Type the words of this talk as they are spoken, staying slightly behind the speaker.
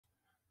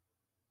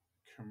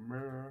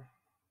Chimera,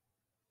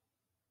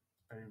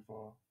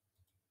 Ava,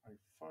 a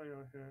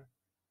fire here.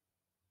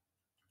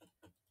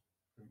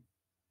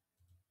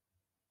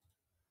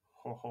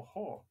 Ho ho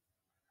ho!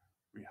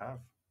 We have.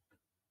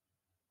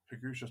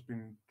 Pigu's just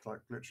been like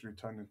literally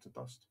turned into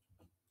dust.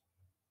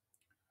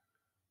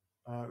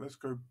 Let's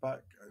go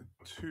back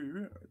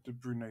to the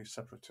Brunei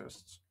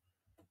separatists.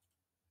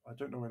 I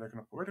don't know where they're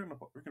going to put. Where they're going to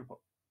put? We're going to put.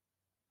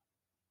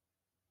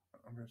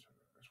 I mean,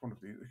 it's one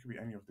of these. It could be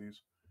any of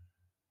these.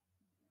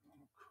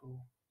 Oh,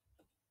 cool.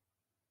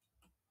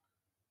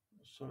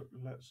 So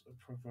let's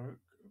provoke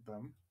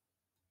them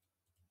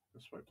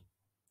this way.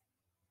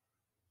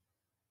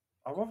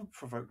 I rather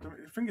provoke them.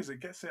 The thing is,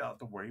 it gets it out of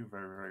the way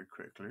very, very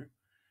quickly,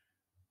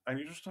 and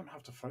you just don't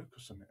have to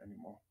focus on it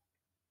anymore,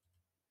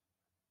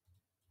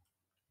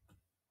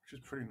 which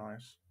is pretty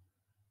nice.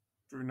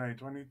 Brunei,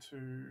 do I need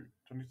to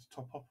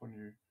top up on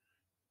you?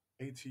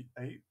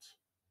 88.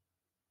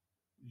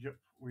 Yep,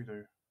 we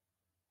do.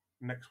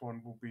 Next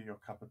one will be your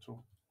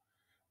capital.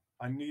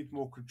 I need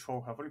more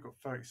control. I've only got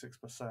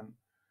 36%.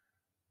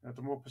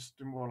 The more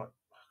like,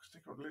 because they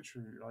got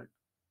literally like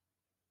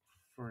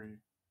three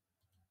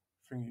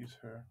thingies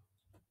here.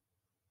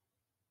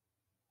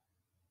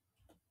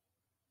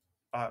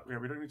 Yeah,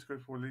 we don't need to go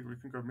for legal. We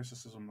can go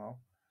mysticism now.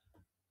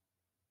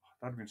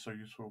 That'd have been so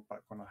useful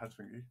back when I had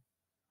thingy.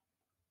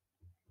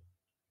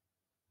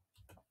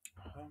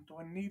 Do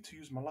I need to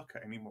use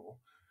Malacca anymore?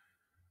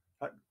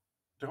 Like,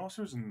 the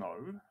answer is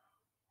no.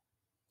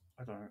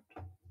 I don't.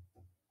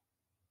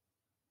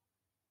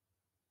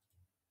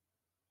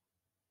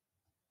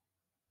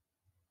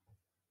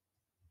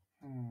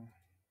 Hmm.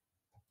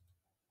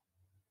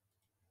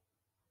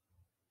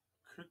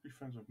 Could be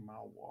friends with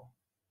Malwa,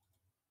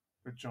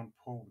 but John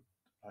Paul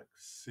would like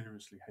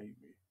seriously hate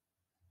me.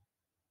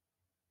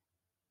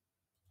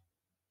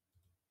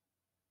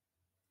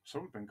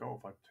 So would Bengal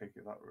if I take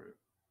it that route.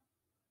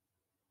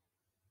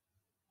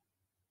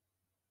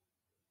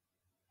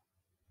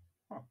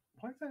 Huh.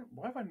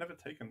 Why have I never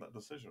taken that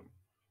decision?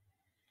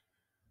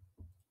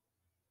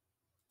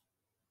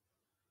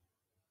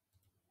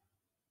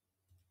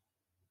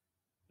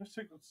 Let's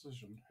take the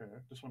decision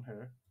here. This one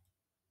here.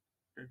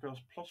 It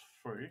goes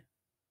 +3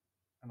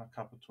 and a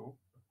capital,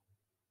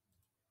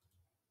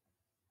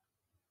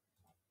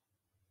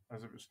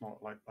 as if it's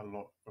not like a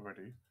lot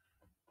already.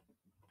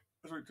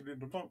 Let's wait till the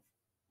end of the month.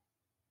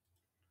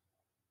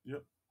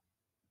 Yep,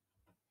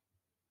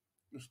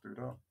 let's do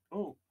that.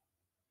 Oh,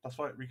 that's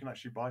right. We can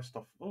actually buy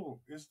stuff. Oh,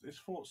 is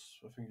forts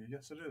a thingy?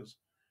 Yes, it is.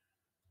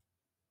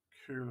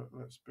 Cool.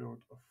 Let's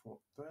build a fort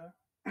there.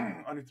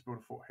 I need to build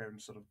a fort here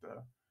instead of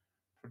there.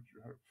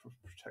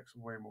 Protects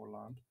way more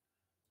land.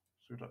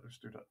 So let's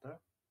do that there.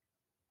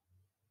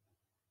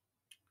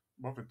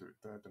 Rather do it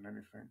there than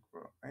anything,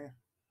 but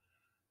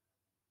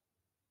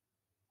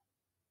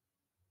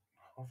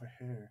over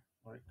here,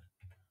 like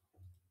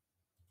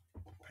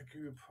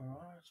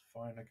Pagupa, it's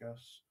fine, I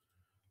guess.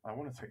 I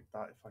want to take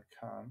that if I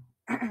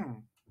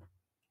can.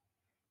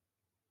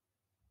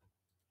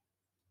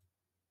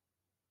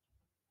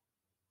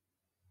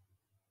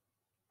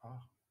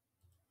 Ah,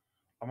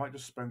 I might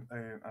just spend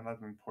an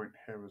admin point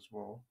here as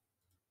well.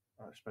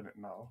 Spend it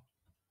now,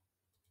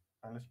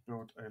 and let's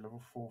build a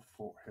level 4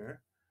 fort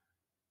here.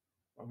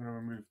 I'm going to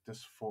remove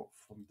this fort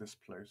from this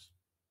place.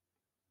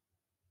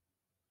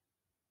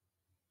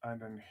 And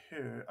then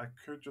here, I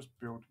could just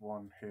build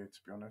one here, to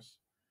be honest.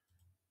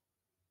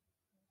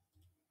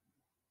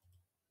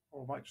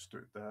 Or I might just do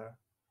it there.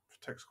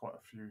 Protects quite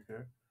a few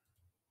here.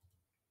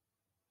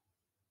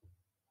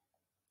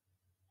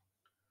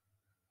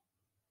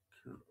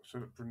 Cool. So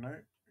that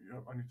Brunei,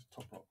 yep, I need to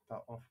top up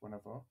that off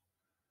whenever.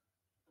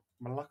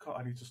 Malacca,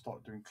 I need to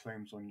start doing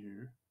claims on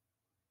you.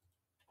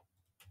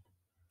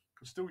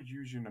 Can still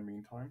use you in the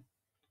meantime.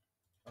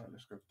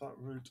 Let's go that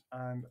route.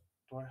 And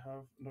do I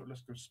have... No,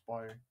 let's go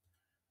spy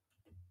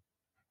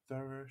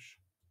there-ish.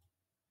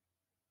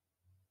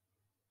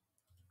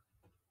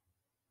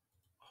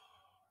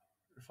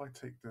 If I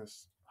take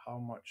this, how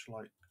much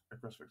like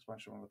aggressive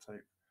expansion will I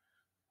take?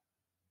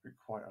 Be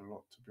quite a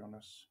lot, to be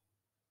honest.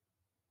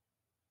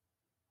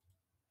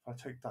 If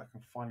I take that, I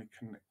can finally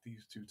connect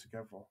these two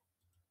together.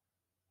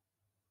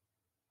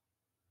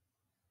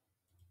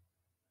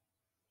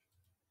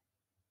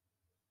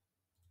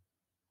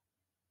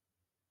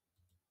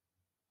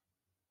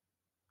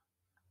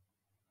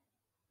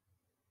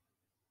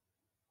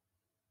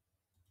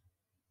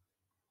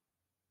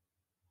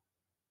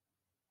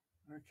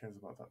 Who cares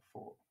about that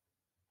fort?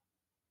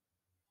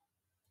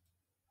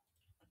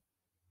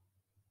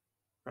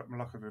 Let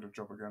Malacca do the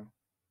job again.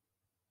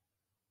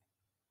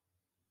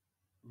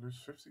 Lose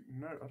 50?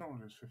 No, I don't want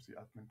to lose 50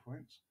 admin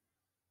points.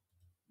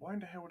 Why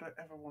in the hell would I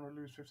ever want to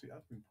lose 50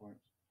 admin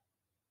points?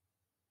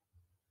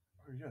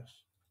 Oh,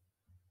 yes.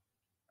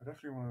 I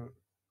definitely want to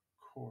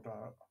call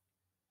that.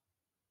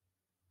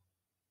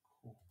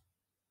 Cool.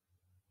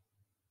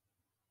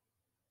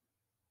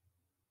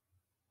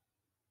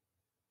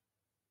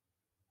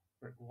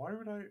 Wait, why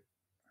would I...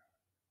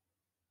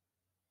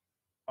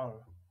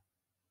 Oh.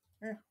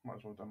 Might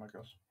as well done, I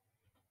guess.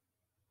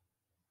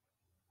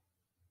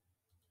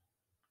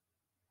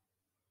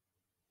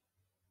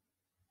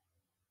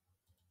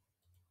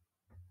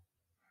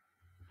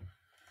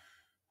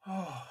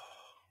 I'm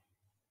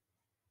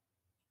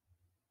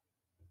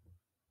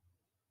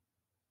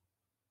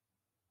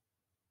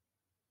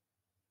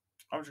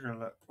just gonna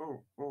let.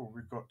 Oh,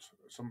 we got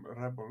some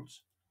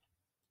rebels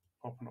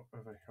popping up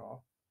over here.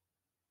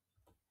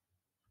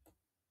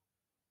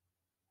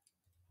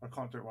 I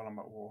can't do it while I'm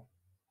at war.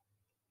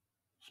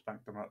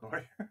 Spank them out the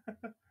way.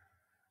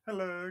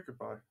 Hello,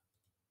 goodbye.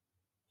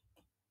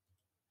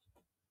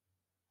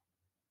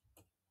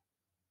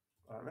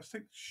 Let's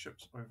take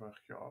ships over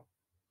here.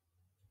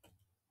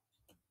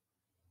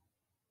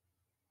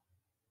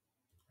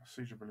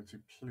 Siege ability,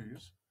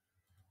 please.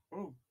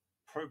 Oh,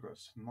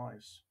 progress,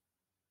 nice.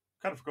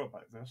 Kind of forgot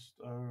about this.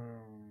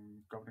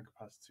 Governing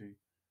capacity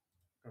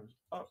goes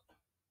up.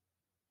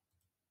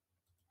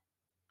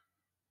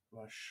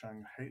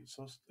 Shang hates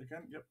us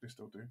again. Yep, they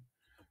still do.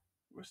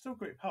 We're still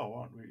great power,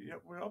 aren't we?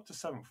 Yep, we're up to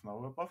 7th now.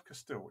 We're above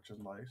Castile, which is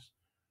nice.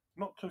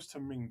 Not close to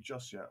Ming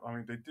just yet. I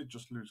mean, they did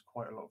just lose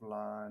quite a lot of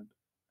land.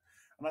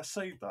 And I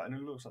say that, and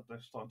it looks like they're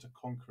starting to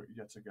conquer it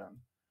yet again.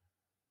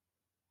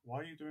 Why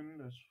are you doing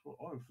this? For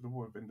the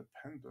War of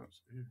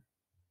Independence. Ew.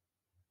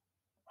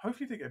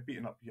 Hopefully they get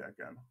beaten up yet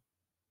again.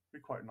 Be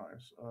quite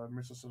nice.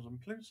 Mysticism,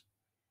 please.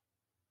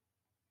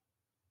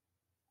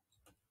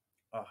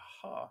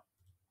 Aha.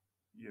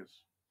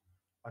 Yes.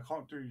 I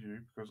can't do you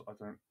because I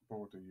don't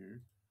border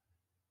you.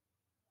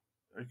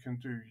 I can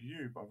do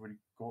you, but I've already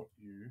got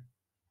you.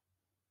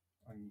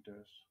 And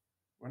this.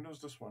 When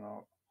does this one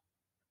out?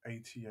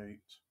 88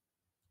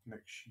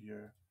 next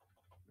year.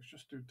 Let's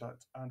just do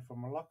that. And for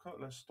Malacca,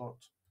 let's start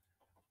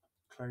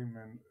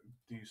claiming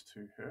these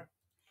two here.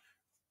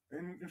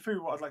 In theory,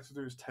 what I'd like to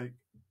do is take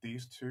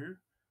these two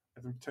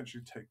and then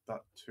potentially take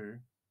that too.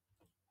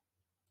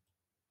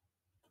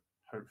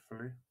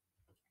 Hopefully.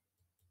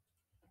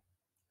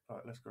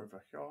 Let's go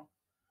over here.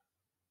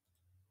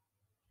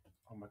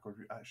 Oh my god,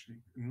 we actually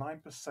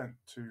 9%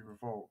 to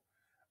revolt,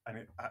 and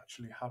it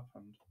actually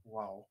happened.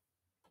 Wow.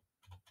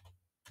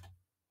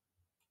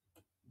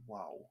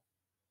 Wow.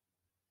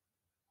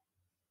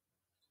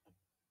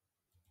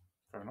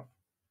 Fair enough.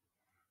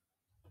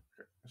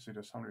 Okay, let's see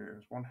this. How many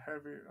is one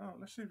heavy? Oh,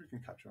 let's see if we can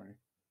capture any.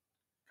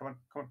 Come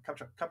on,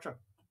 capture.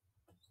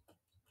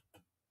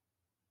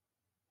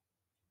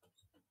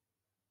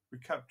 We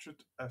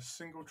captured a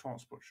single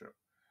transport ship.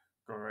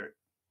 Great.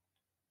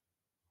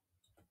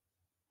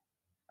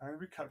 And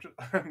we captured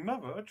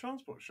another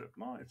transport ship.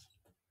 Nice.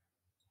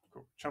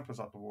 Cool. Champa's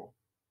out the war.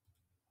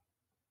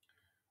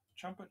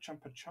 Champa.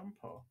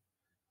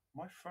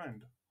 My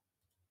friend,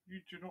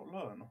 you do not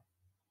learn.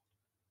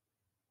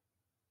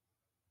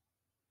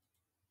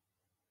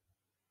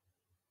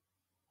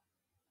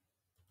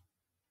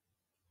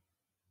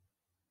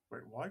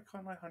 Wait, why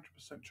can't I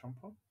 100%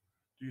 Champa?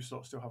 Do you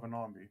still have an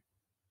army?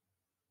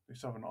 They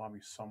still have an army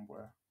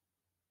somewhere.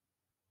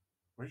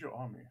 Where's your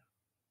army?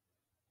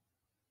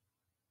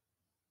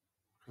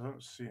 Because I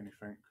don't see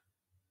anything.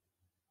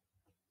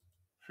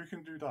 If we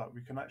can do that,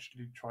 we can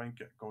actually try and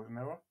get golden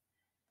era.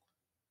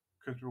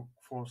 Because we'll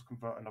force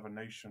convert another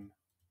nation.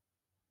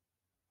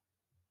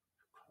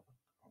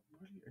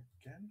 Really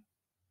again?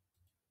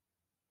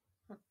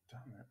 God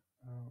damn it.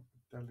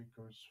 Deli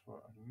goes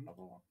for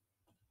another one.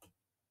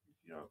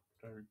 Yep,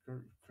 there we go.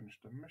 Finish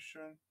the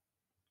mission.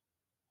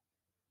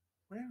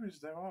 Where is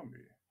their army?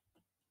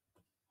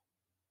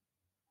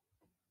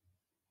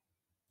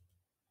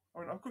 I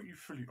mean, I've got you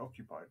fully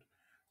occupied.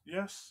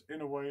 Yes,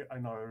 in a way, I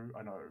know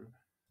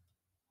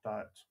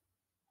that.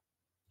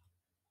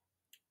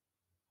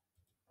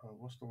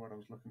 What's the word I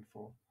was looking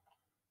for?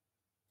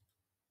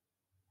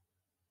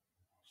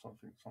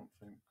 Something.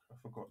 I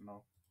forgot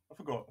now. I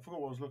forgot what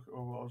I was looking.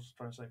 Or what I was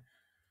trying to say.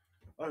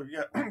 Oh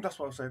yeah, that's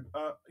what I was saying.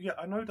 Yeah,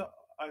 I know that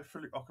I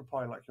fully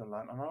occupy like your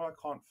land. I know I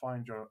can't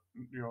find your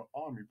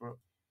army, but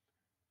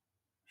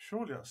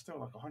surely that's still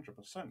like 100%,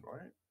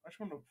 right? I just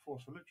want to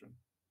force religion.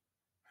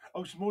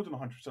 Oh, it's more than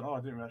 100%. Oh,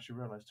 I didn't actually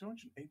realize.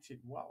 288.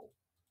 Wow,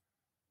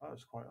 that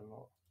is quite a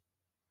lot.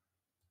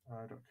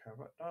 I don't care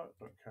about that.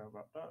 Don't care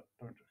about that.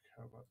 Don't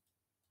care about.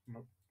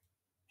 Nope.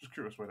 Just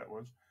curious where that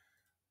was.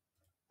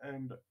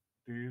 And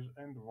these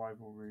end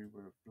rivalry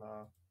with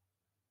blah.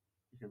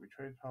 You can be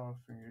trade power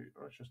thingy.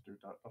 Let's just do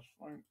that. That's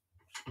fine.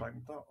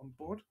 Sliding that on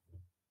board.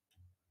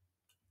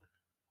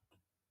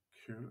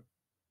 Cool.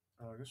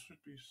 This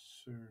should be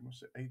soon.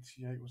 Was it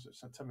 88? Was it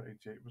September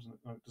 88? Wasn't it?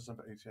 No,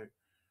 December 88.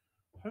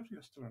 Hopefully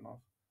that's still enough.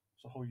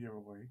 It's a whole year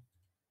away.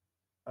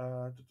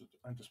 And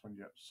this one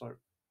yet. So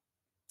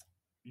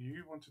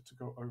you wanted to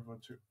go over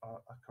to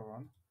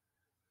Akaran.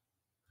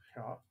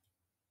 Yeah.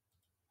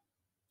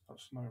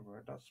 That's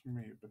nowhere. That's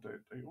me. But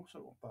they also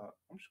want that.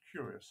 I'm just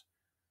curious.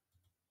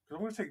 Because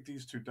I'm going to take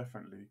these two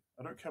definitely.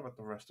 I don't care about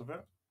the rest of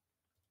it.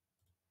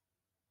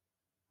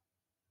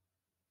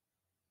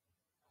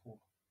 Oh,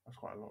 that's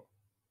quite a lot.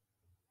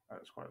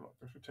 That's quite a lot.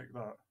 If we take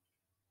that,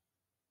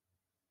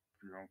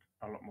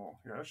 a lot more.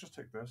 Yeah, let's just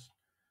take this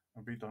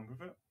and be done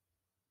with it.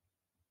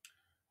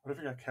 I don't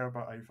think I care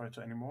about A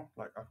Fighter anymore.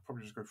 Like, I could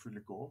probably just go through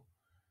Ligor.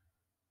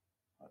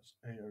 That's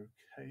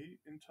A-okay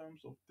in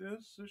terms of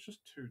this. It's just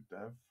 2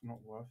 dev,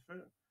 not worth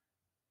it.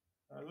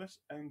 Let's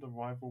end the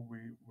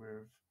rivalry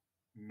with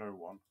no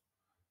one.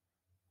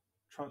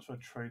 Transfer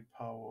trade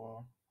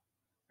power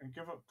and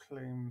give up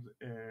claims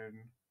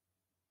in.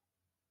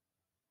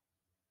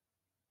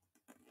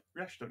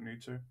 We actually don't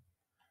need to.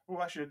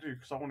 Well, actually, I do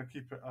because I want to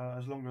keep it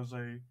as long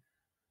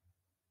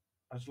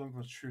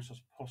as truce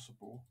as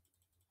possible,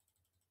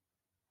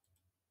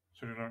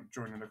 so they don't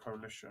join in the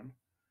coalition.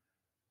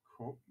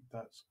 Cool,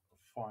 that's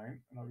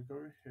fine. Now we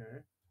go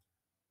here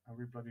and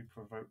we bloody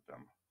provoke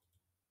them.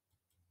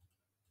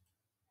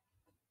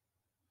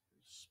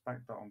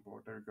 Spank that on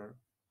board. There we go.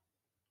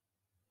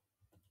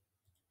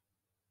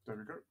 There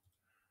we go.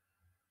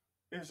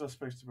 Is there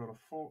space to build a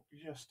fort?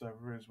 Yes,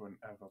 there is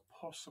whenever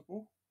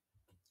possible.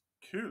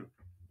 Cool.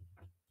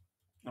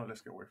 Now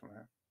let's get away from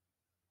here.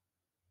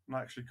 And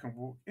I actually can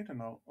walk in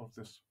and out of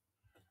this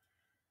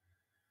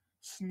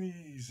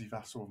sneezy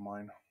vassal of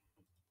mine.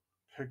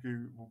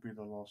 Pegu will be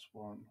the last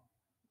one.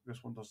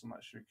 This one doesn't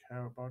actually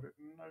care about it.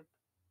 Nope.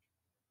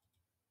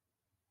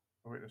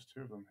 Oh wait, there's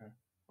two of them here.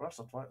 Well, that's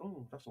the fight.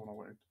 Oh, that's the one I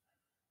wanted.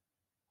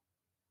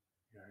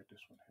 Yeah,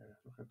 this one here.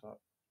 Look at that.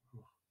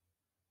 Ooh,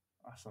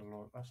 that's a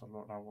lot. That's a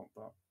lot. I want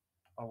that.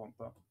 I want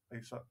that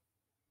ASAP.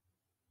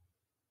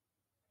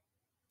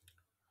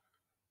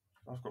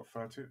 I've got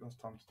 30. That's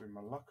time to do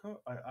Malacca.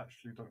 I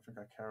actually don't think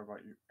I care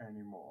about you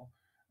anymore.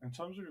 In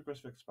terms of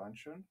aggressive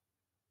expansion,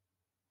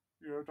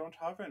 you don't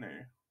have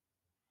any.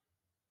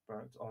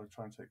 But I'll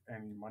try and take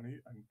any money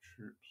and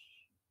troops.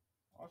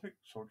 I'll take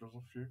soldiers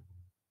off you.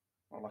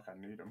 Not like I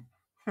need them,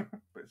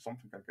 but it's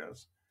something, I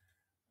guess.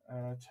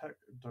 Tech,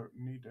 don't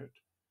need it.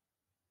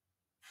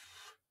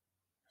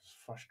 It's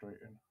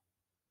frustrating.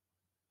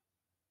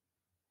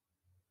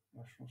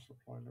 National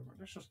supply limit.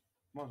 Let's just,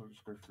 might as well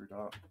just go through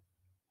that.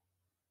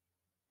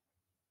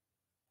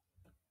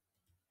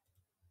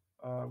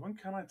 When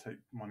can I take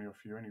money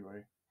off you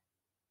anyway?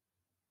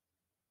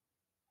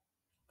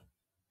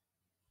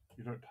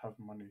 You don't have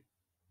money.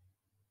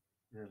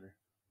 Really?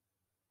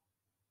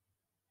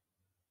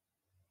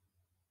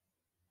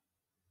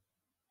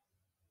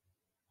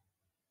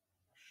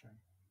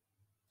 Shame.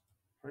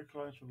 Break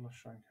lines with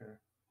Lashank here.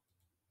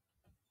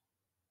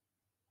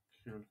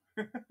 Cool.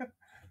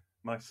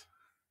 Nice.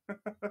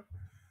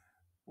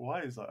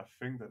 Why is that a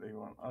thing that they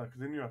want? Because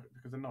they knew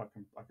because they know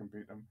I can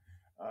beat them.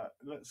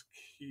 Let's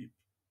keep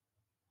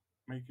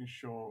making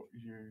sure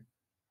you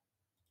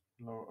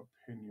lower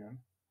opinion.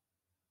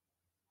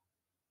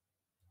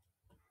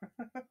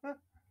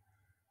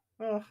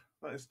 Oh,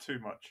 that is too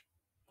much.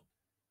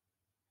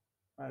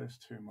 That is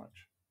too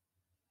much.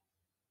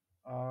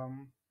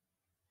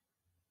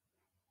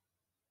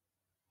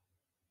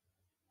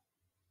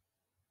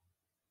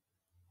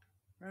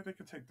 Yeah, they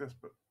could take this,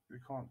 but we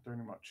can't do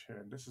any much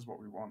here. This is what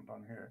we want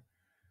down here.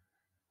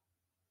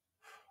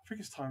 I think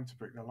it's time to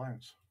break the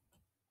alliance.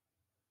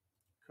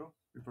 Cool.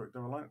 We broke the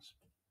alliance.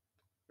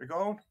 Be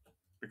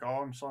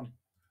gone, son.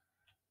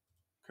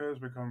 Because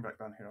we're coming back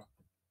down here.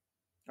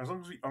 As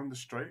long as we own the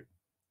strait,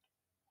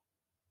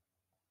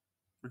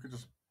 we could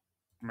just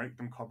make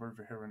them come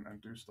over here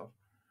and do stuff.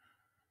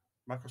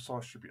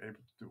 Microsoft should be able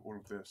to do all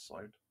of this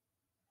side.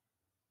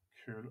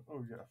 Cool.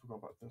 Oh yeah, I forgot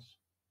about this.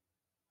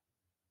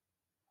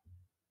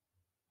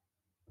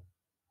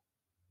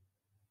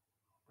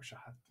 Wish I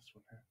had this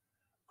one here.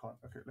 Can't.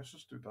 Okay, let's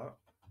just do that.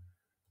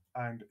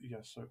 And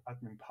yes, so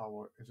admin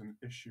power is an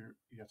issue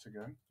yet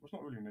again. Well, it's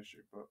not really an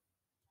issue, but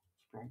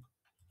Splunk.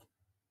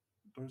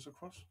 Those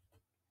across.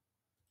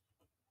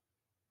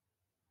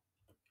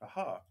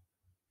 Aha!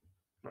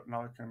 But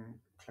now I can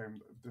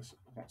claim this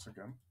once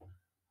again.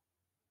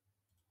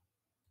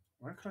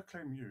 When can I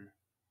claim you?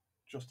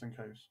 Just in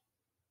case.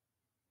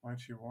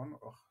 91?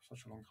 Oh,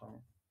 such a long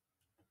time.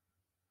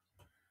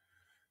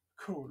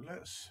 Cool,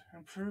 let's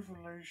improve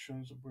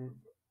relations with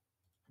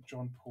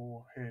John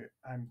Paul here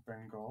and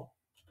Bengal.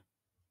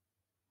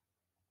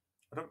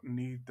 I don't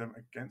need them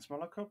against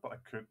Malacca, but I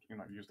could,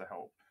 use the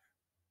help.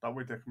 That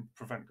way they can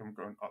prevent them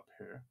going up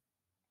here.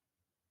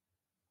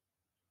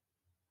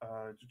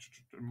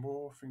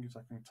 More things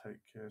I can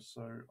take here.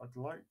 So I'd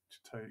like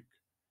to take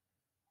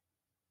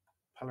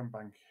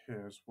Palembang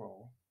here as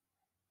well.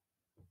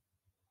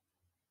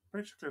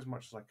 Basically as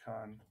much as I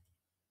can.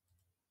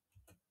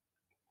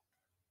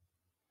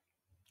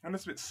 And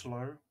it's a bit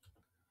slow,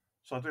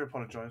 so I do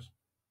apologise.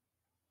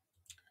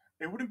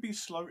 It wouldn't be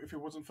slow if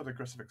it wasn't for the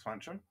aggressive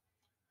expansion.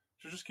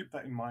 So just keep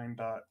that in mind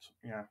that,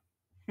 yeah,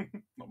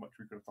 not much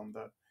we could have done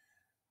there.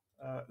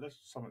 Let's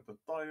summit the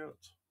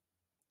diet.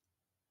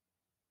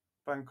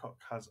 Bangkok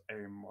has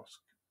a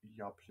mosque.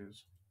 Yeah,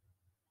 please.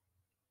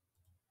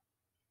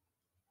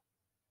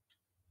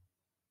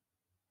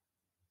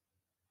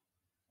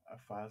 A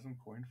 1,000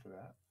 coin for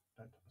that.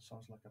 That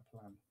sounds like a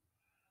plan.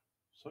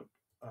 So,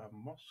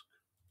 mosque.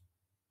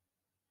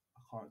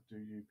 I can't do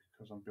you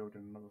because I'm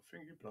building another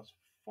thingy, but that's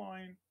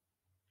fine.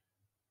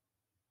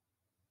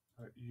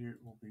 You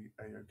will be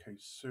a-okay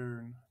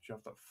soon. Do you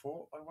have that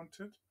fort I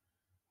wanted?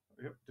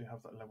 Yep, they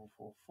have that level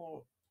 4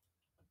 fort.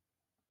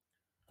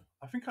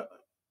 I think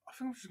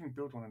I'm just gonna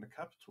build one in the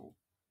capital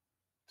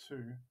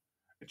too.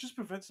 It just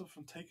prevents them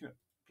from taking it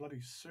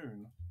bloody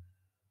soon.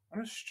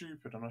 I'm just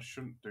stupid and I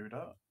shouldn't do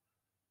that.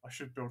 I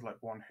should build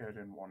like one here,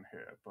 then one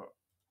here, but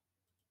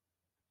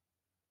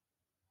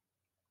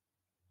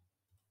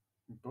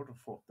build a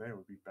fort there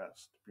would be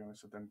best, to be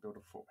honest, and then build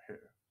a fort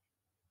here.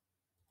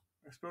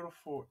 Let's build a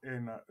fort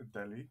in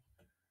Delhi,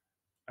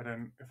 and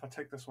then if I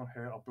take this one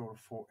here, I'll build a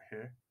fort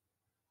here.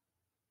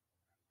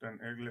 Then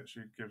it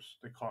literally gives,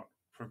 they can't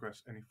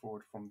progress any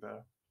forward from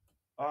there.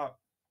 Ah,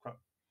 crap.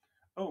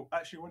 Oh,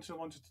 actually, what I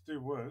wanted to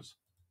do was,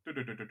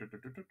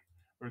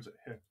 where is it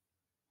here?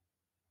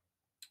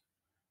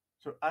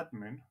 So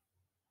admin,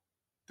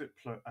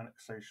 Diplo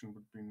annexation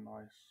would be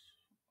nice.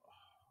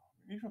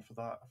 Even for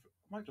that, it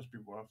might just be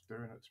worth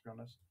doing it, to be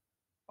honest.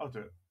 I'll do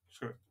it.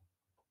 Screw it.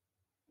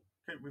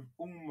 Okay, we've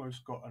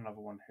almost got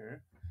another one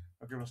here.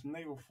 I'll give us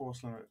naval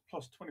force limit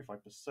plus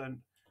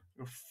 25%.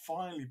 It'll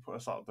finally put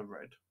us out of the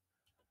red.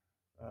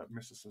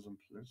 Mysticism,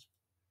 please.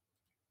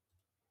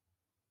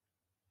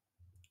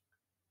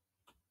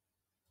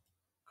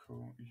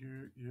 Cool.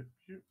 You.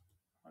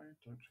 I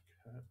don't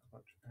care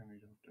about any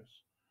of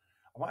this.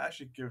 I might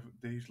actually give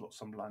these lots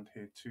some land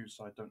here too,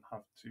 so I don't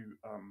have to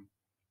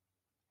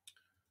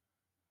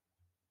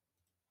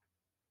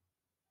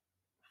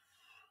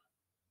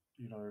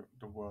you know,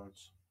 the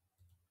words.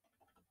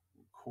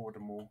 Core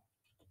them all.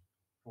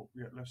 Oh,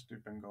 yeah, let's do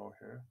Bengal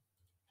here.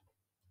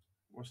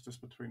 What's this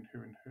between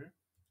who and who?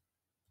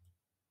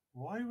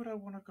 Why would I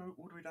want to go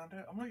all the way down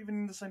there? I'm not even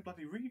in the same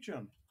bloody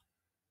region.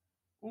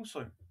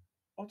 Also,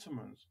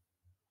 Ottomans,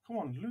 come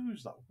on,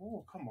 lose that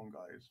war. Come on,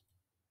 guys.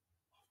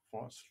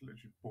 France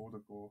literally border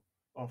gore.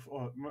 I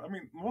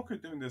mean, Morocco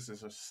doing this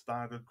is a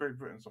standard. Great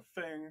Britain's a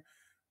thing.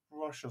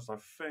 Russia's a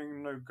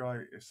thing. No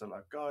guy is still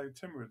a guy.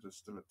 Timurid is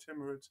still a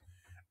Timurid.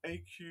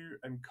 AQ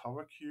and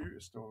Karaku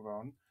is still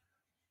around.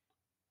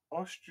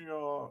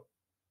 Austria,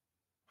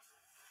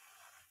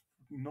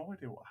 no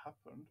idea what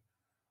happened.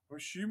 I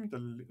assume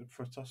the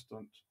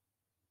Protestant.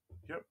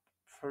 Yep,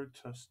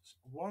 protests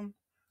won.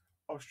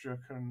 Austria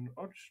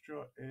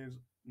is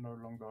no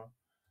longer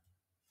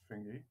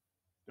thingy.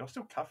 They are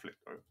still Catholic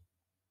though,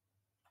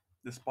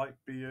 despite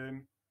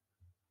being.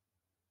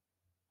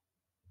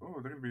 Oh,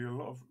 they're gonna be a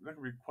lot of. They're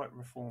gonna be quite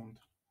reformed.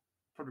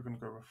 Probably gonna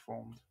go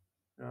reformed.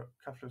 Yeah,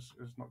 Catholic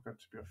is not going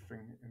to be a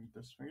thing in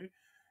this thingy.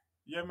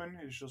 Yemen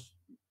is just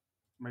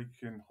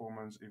making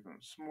hormones even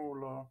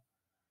smaller.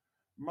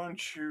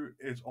 Manchu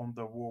is on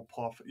the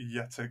warpath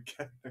yet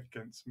again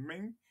against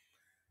Ming.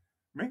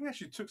 Ming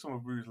actually took some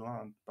of Wu's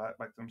land back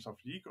to himself.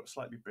 Yi got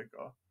slightly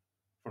bigger,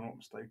 if I'm not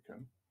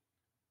mistaken.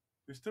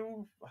 They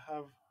still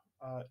have.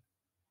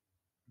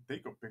 They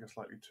got bigger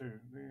slightly too.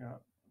 Yeah,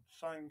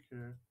 Sang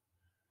here.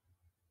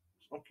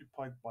 It's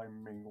occupied by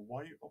Ming.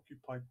 Why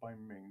occupied by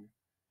Ming?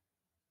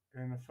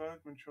 In the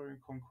third Manchurian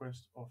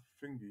conquest of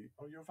Thingy.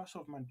 Oh, you're a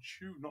vassal of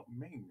Manchu, not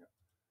Ming.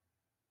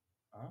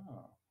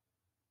 Ah.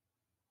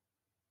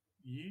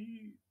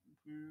 Yi.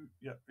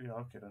 Yeah,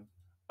 okay then.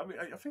 I mean,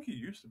 I think he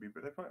used to be,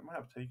 but they probably might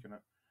have taken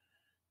it.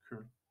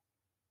 Cool.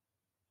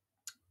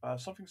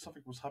 Something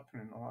was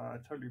happening. I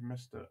totally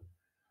missed it.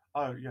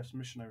 Oh yes,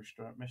 missionary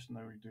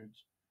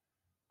dudes.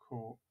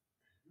 Cool.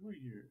 Who are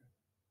you,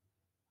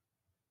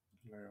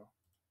 Leo?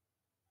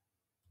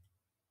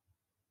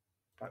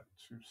 Back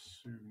to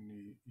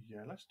Sunni.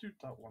 Yeah, let's do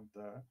that one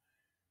there.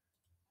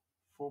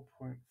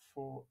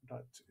 4.4.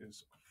 That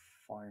is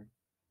fine.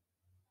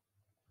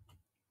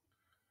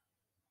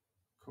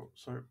 Cool.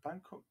 So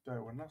Bangkok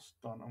there. When that's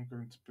done, I'm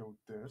going to build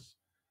this.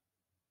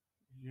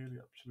 Yearly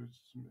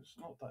absolutism. It's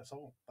not that. It's I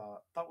want that.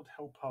 That would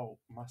help out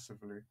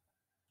massively.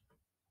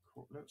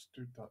 Cool. Let's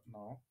do that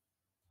now.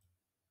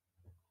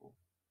 Cool.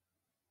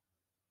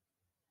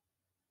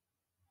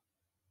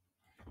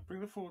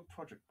 Bring the forward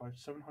project by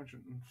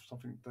 700 and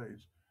something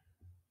days.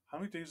 How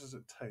many days does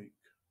it take?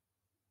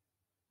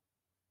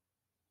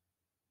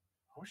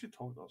 I wish it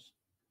told us.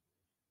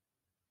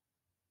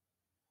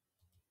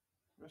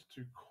 Let's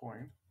do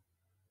coin.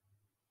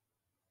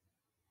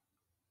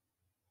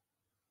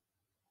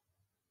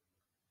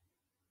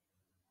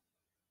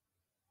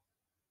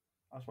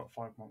 That's about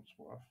 5 months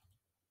worth.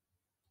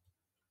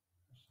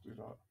 Let's do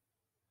that.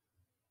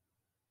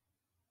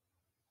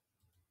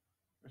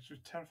 Let's do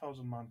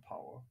 10,000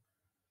 manpower.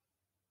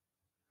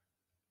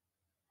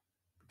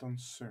 Done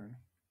soon.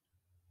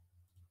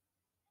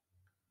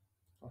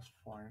 That's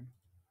fine.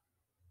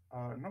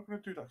 I'm not going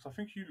to do that because I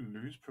think you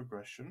lose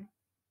progression.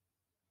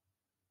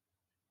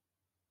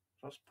 So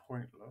that's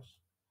pointless.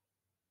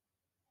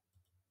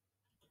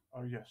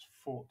 Oh yes,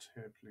 fort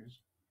here, please.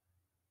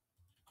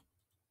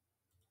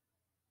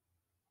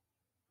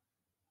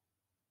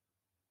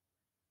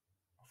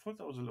 I thought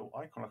that was a little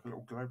icon, like a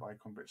little globe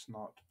icon, but it's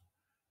not.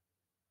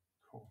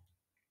 Cool.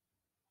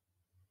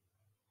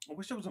 I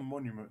wish there was a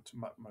monument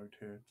map mode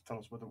here to tell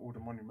us where all the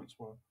monuments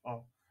were.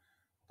 Oh,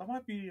 that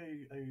might be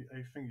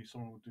a thingy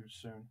someone will do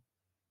soon.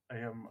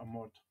 A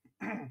mod.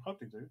 Hope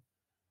they do.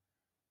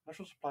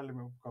 National supply limit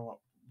will go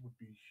up, would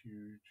be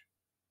huge.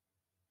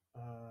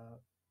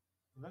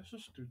 Let's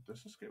just do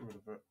this. Let's get rid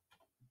of it.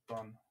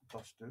 Done.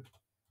 Dusted.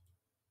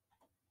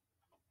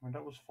 I mean,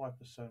 that was 5%,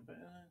 but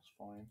it's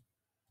fine.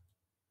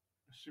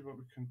 Let's see what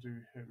we can do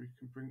here. We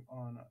can bring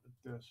on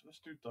this. Let's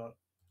do that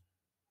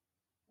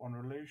on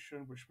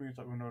relation, which means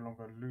that we'll no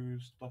longer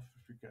lose stuff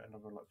if we get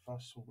another like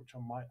vassal, which I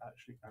might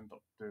actually end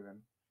up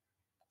doing,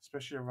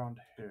 especially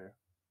around here.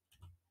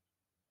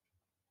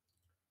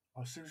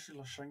 Oh, seriously,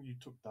 Lashang, you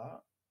took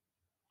that?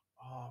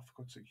 Ah, oh,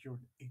 for God's sake, you're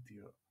an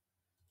idiot.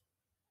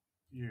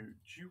 You,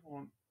 do you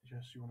want,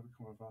 yes, you want to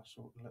become a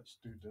vassal? Let's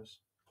do this.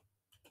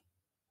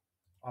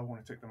 I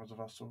want to take them as a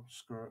vassal.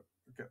 Screw it.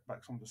 Get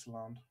back some of this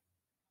land.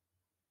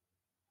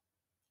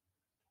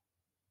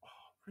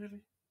 Oh,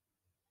 really?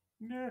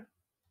 No.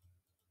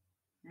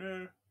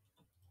 No.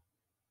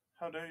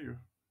 How dare you?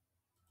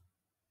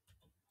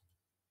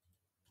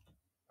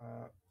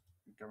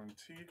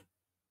 Guarantee.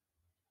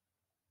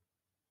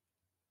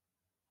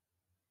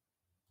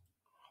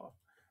 Huh.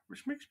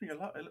 Which makes me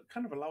allow. It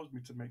kind of allows me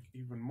to make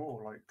even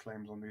more like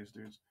claims on these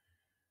dudes.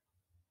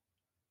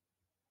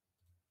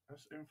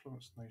 Let's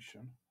influence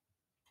nation.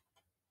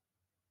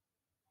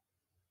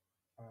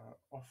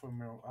 Offer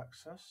mill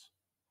access.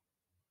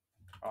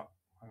 Ah,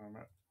 hang on a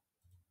minute.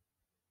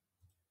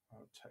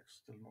 Text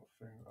still not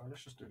a thing.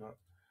 Let's just do that.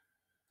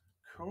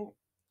 Cool.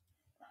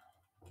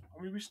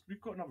 I mean,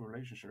 we've got another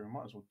relationship. We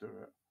might as well do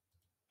it.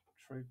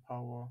 Trade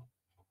power.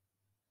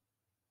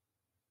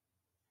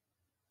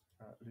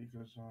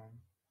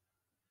 Legalism.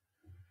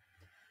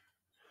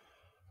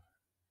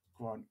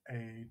 Grant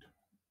aid.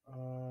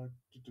 We're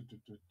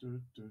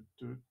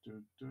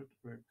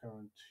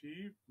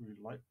guaranteed. We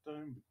like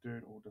them. We're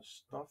doing all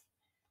this stuff.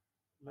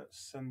 Let's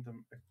send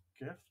them a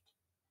gift.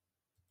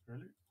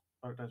 Really?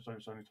 Oh, that's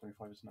only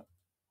 25, isn't it?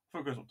 If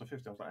it goes up to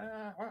 50, I was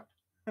like, what?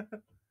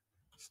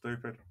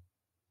 Stupid.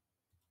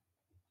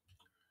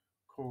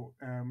 Cool.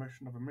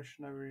 Mission of a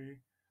missionary.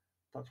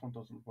 That one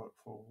doesn't work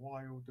for a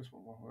while. This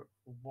one won't work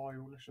for a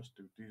while. Let's just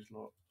do these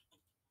lot.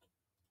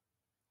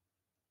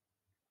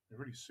 They're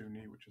really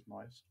Sunni, which is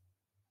nice.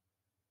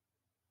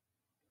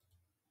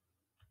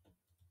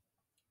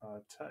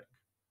 Tech.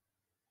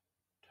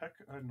 Tech,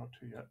 not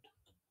too yet.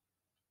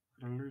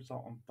 Gonna lose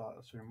out on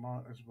that, so we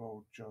might as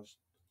well just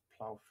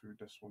plow through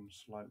this one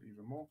slightly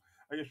even more.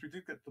 I guess we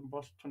did get the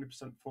bust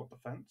 20% fort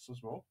defense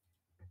as well,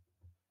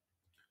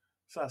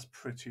 so that's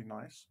pretty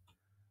nice.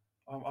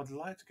 I'd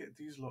like to get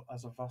these lot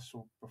as a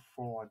vassal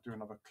before I do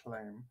another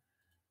claim.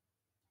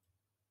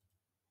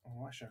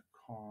 Oh, actually,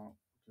 I can't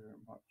do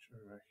much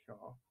over here,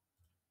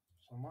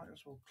 so I might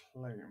as well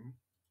claim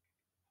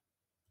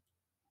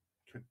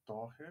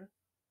Kedar here.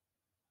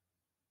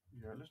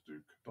 Yeah, let's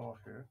do Kedar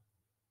here.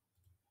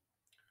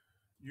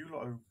 You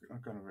lot are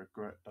going to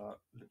regret that,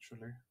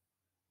 literally.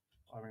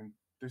 I mean,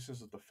 this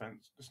is a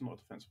defense. This is not a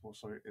defense war,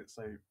 so it's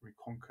a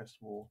reconquest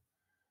war.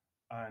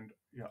 And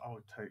yeah,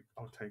 I'll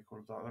take all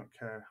of that. I don't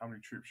care how many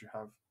troops you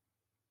have.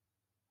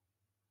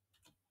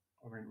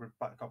 I mean, we're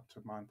back up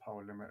to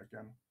manpower limit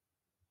again.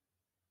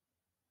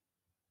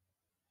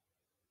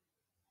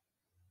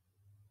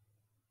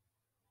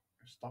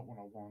 It's that one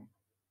I want.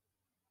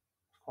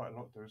 It's quite a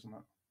lot though, isn't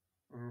it?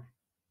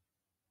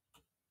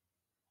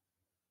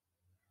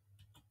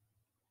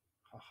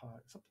 Haha,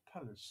 is that the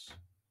palace?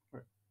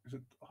 Wait, is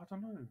it? I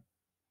don't know.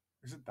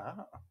 Is it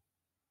that?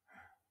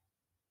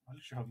 I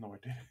literally have no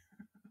idea.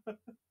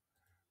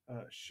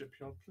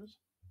 Shipyard, please.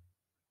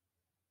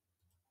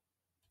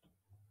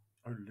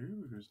 Oh,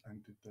 Lulu's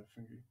ended their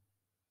thingy.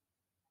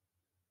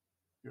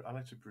 You're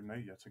allied to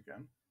Brunei yet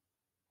again?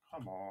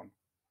 Come on.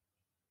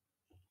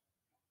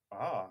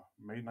 Ah,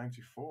 May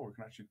 94. We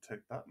can actually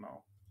take that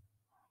now.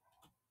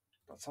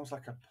 That sounds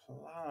like a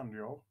plan,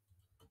 yo.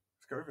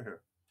 Let's go over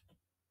here.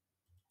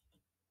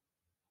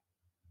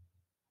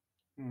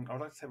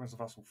 I'd like to take him as a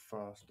vassal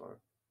first, though.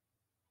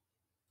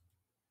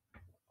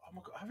 Oh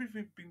my god, have you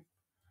been...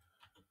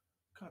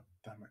 God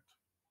damn it.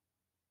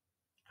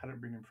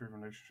 Hadn't been improving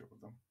relationship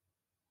with them.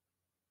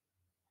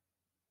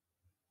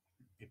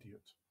 You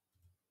idiot.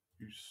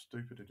 You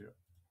stupid idiot.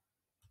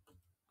 Cool.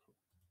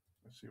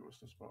 Let's see what's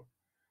this about.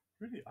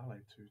 Really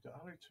allied to? They're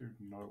allied to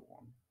no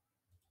one.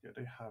 Yet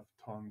they have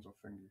tons of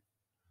thingy.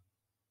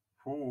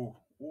 Ooh,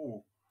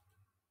 ooh.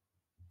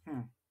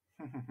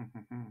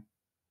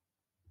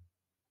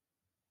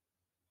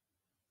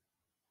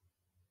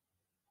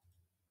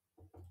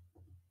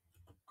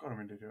 God, I'm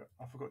an idiot.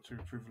 I forgot to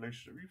improve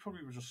relationship. You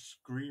probably were just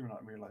screaming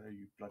at me like, hey,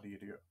 you bloody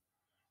idiot.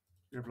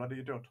 You're a bloody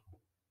idiot.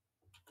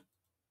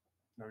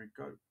 There we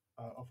go.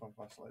 Offer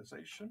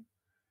vassalization.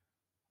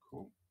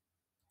 Cool.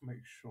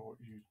 Make sure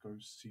you go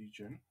siege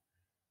in.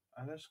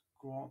 And let's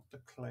grant the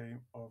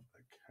claim of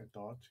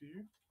Kedar to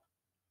you.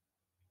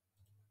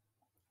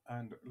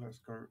 And let's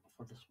go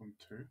for this one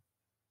too.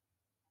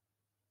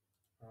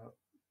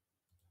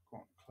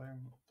 Grant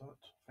claim of that.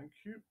 Thank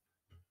you.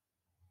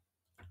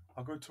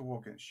 I'll go to war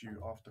against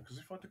you after, because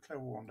if I declare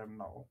war on them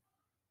now,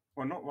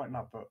 well, not right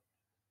now, but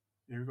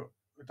yeah, we've got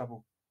a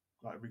double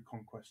like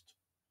reconquest,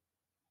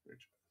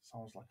 which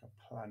sounds like a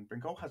plan.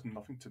 Bengal has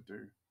nothing to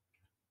do,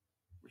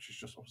 which is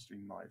just obviously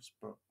nice,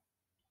 but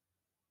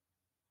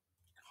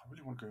I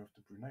really want to go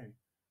after Brunei.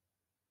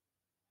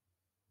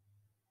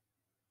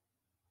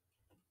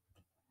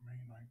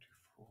 May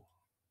 94.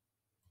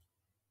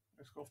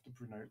 let's go off to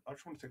Brunei. I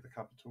just want to take the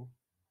capital,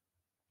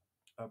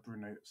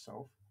 Brunei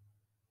itself.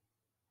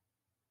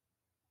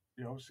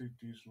 Yeah, obviously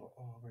these lot.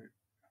 Oh wait,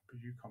 but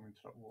you come into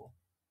that war.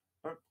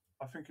 But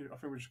I think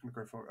we're just gonna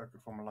go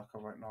for Malacca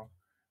right now.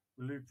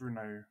 We'll leave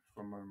Brunei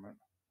for a moment.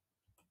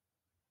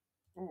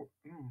 Oh,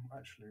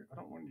 actually, I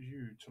don't want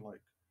you to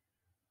like.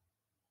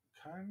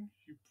 Can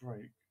you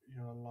break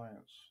your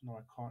alliance? No,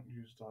 I can't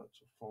use that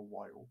for a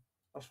while.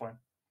 That's fine.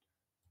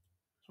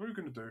 So what we're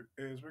going to do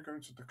is we're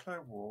going to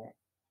declare war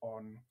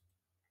on.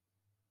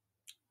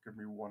 Give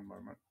me one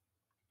moment.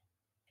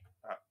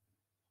 Ah,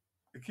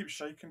 it keeps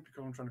shaking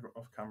because I'm trying to go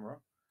off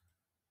camera.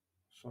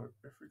 So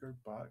if we go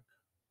back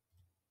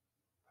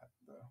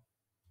there,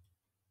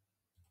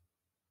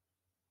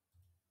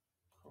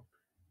 copy.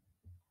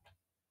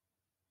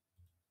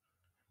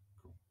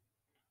 Cool.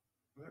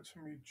 Let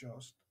me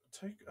just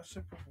take a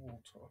sip of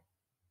water.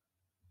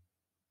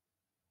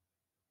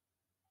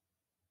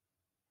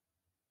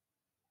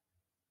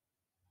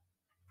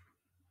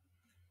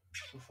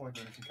 Before I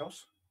do anything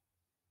else.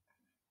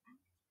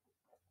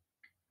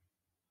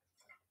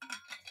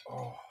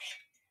 Oh.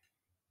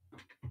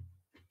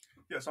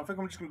 Yes, I think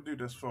I'm just going to do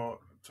this to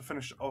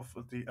finish off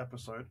the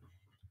episode.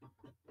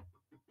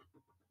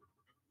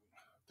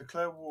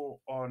 Declare war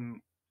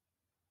on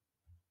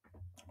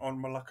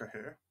Malacca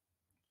here,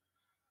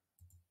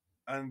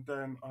 and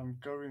then I'm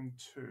going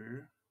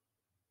to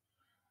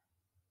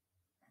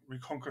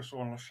reconquer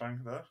Swan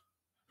Lashang there,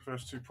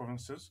 first two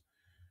provinces,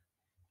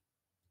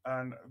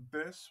 and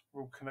this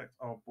will connect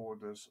our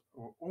borders,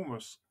 or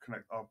almost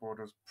connect our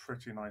borders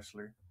pretty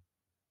nicely.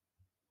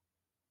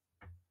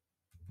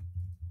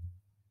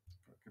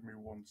 Give me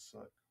one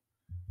sec.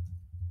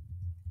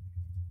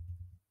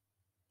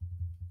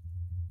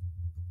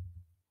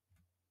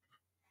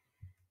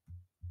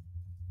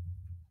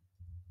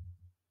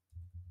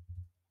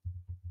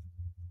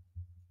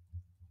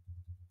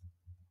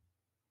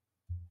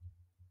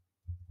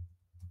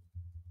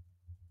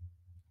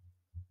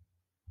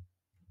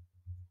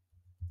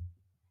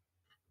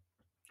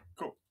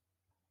 Cool.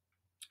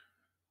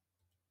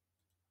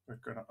 We're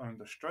going to own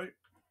the strait.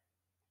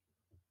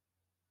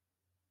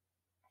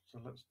 So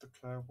let's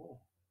declare war.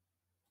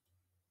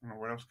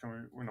 What else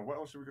can we? What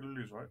else are we going to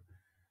lose, right?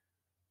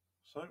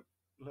 So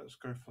let's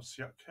go for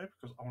Siak here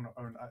because I want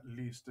to own at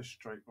least this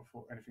strait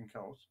before anything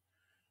else.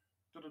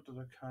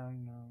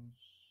 Cannons.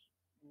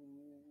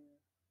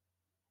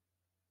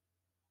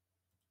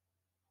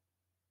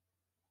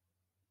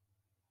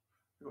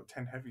 We've got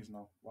 10 heavies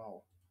now.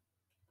 Wow.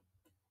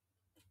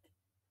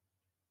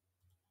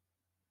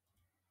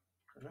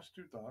 Okay, let's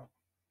do that.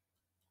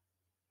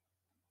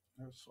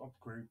 Let's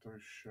upgrade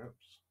those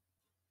ships.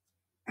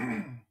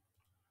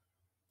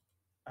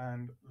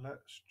 And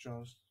let's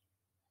just.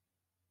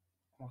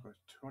 Oh my god,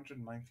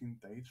 219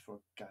 days for a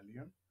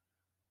galleon?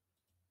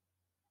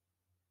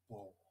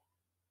 Whoa.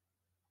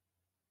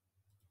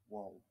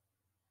 Whoa.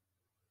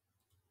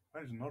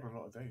 That is not a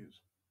lot of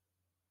days.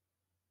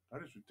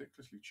 That is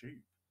ridiculously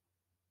cheap.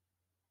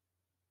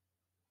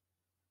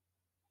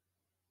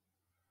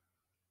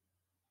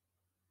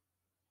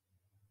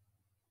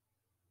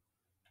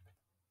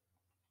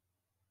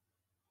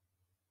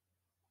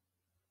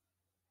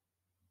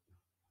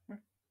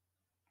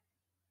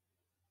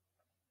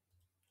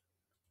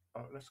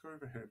 Let's go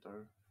over here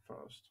though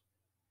first.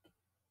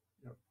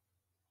 Yep.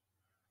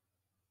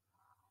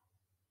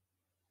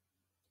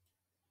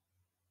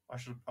 I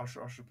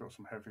should build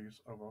some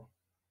heavies over.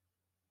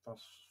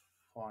 That's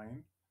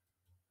fine.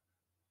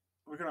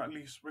 We're gonna at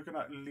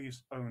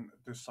least own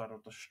this side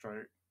of the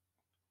strait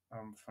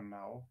for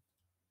now.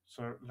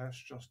 So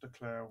let's just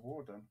declare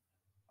war then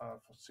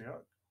for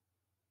Siak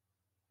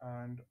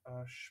and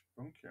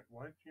Spunkit.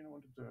 Why do you not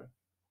want to do it?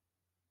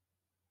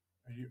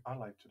 Are you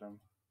allied to them?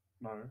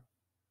 No.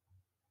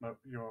 No,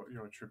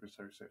 you're a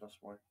tributary state, that's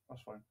why.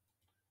 That's fine.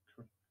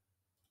 Cool.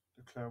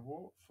 Declare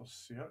war for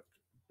Siak.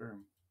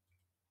 Boom.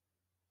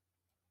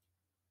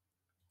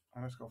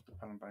 And let's go off to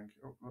Palembang.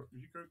 Oh, look,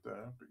 you go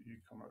there, but you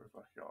come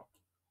over here.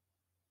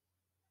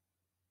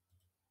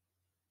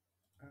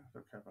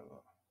 Don't care about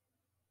that.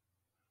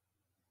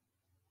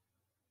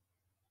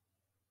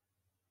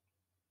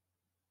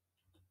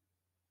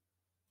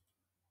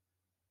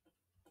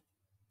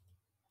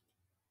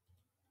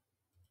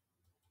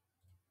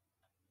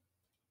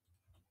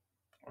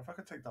 If I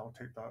could take that, I'll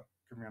take that.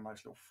 Give me a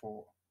nice little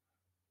fort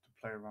to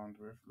play around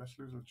with. Let's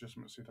lose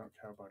legitimacy, don't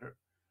care about it.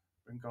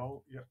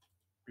 Bengal, yep,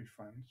 be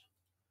friends.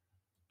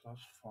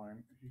 That's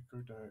fine. You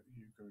go there,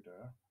 you go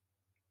there.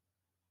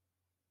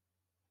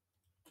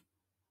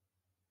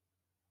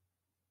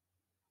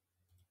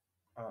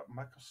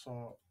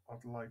 Makassar,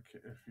 I'd like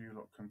it if you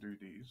lot can do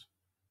these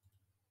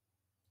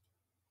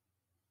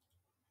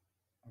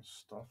and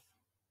stuff.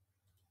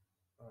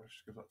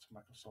 Just give that to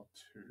Makassar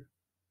too.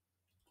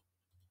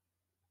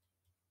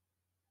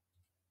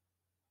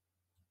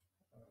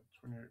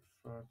 28,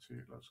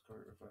 30, let's go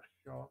over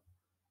here.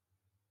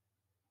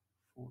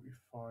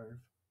 45.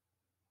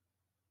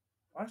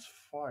 That's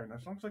fine,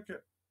 as long as I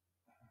get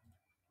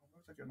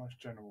a nice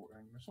general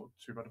in. It's not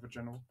too bad of a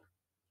general.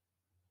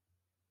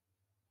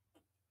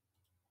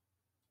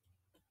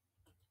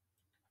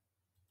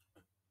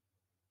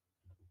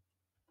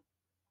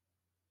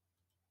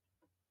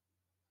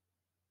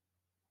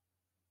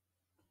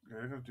 Yeah,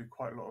 they're going to do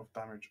quite a lot of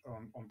damage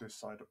on this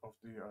side of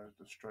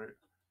the strait.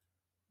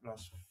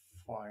 That's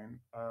fine.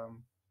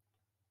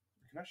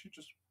 We can actually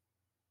just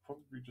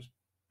probably just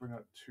bring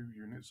out 2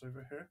 units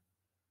over here.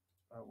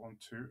 1,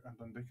 2, and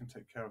then they can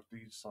take care of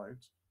these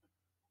sides.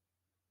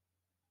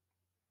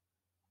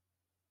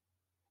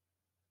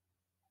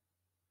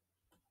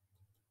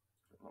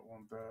 Got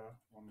one there,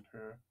 one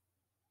here.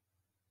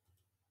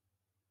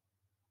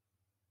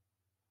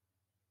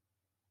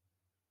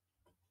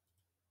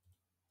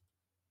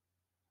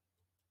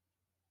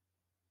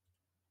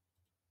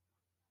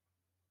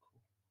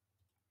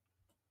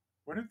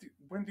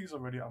 When these are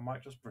ready, I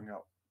might just bring them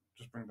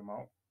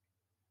out.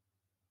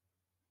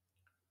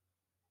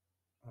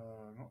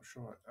 Not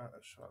sure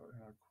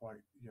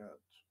quite yet.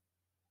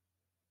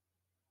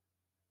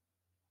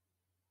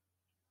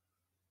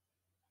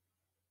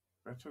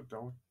 Better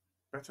Del,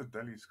 better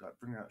Deli's like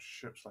bringing out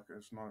ships like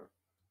there's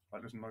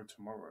no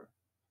tomorrow.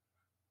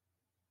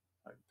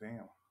 Like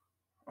damn.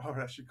 Oh,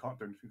 they actually can't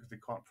do anything because they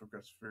can't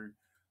progress through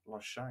La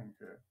Shang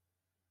here.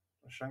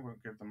 La Shang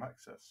won't give them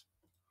access.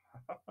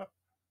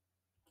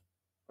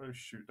 Oh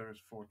shoot, there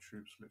is 4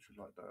 troops literally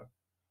right there.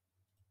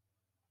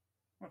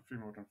 A few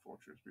more than 4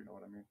 troops, but you know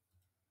what I mean.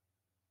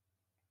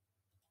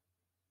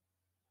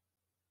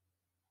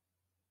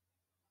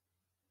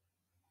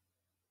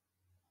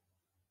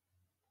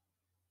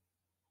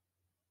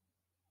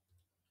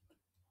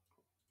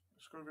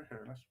 Let's go over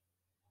here. Let's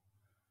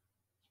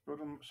build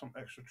them some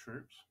extra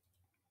troops.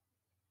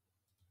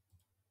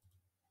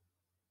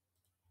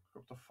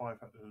 Go up to 5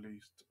 at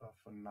least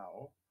for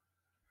now.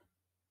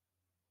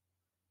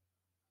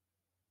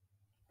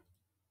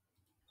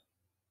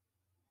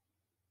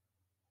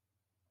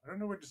 I don't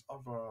know where this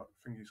other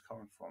thingy's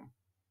coming from.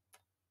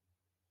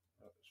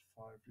 It's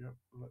 5. Yep.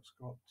 Let's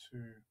go up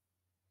to.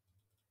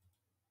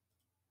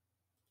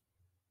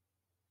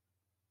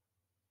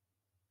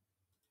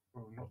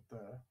 Oh, not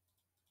there.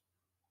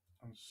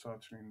 And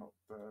certainly not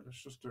there.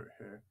 Let's just do it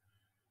here.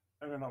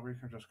 And then we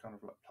can just kind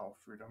of like plow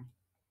through them.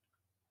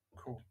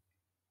 Cool.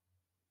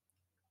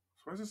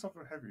 So where's this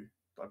other heavy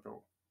that I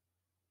built?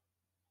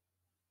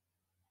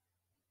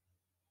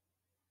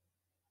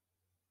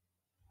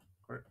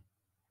 Great.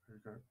 Here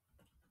we go.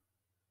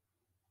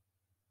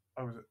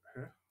 Oh, is it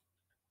here?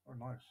 Oh,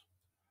 nice.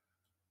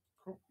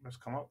 Cool. Let's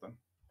come up then.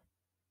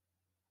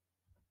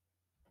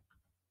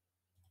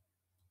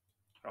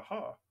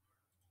 Aha!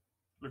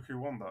 Look who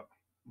won that.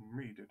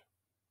 Me did.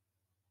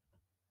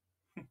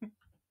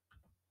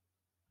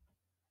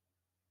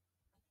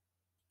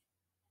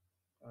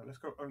 Let's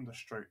go own the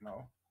strait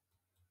now.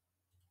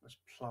 Let's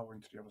plow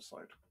into the other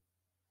side.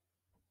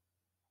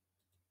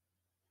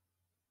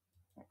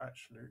 Oh,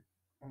 actually,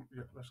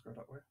 yeah, let's go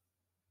that way.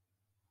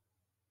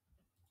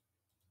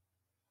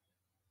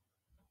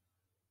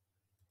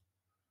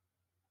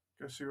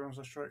 Guess who owns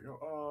the strait?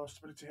 Oh,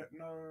 stability hit.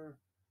 No.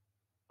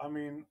 I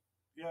mean,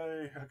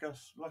 yay! I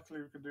guess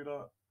luckily we can do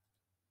that.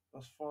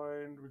 That's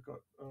fine. We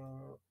got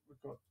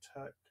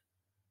tech.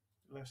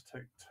 Let's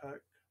take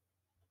tech.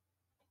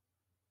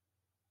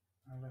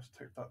 And let's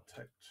take that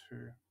tech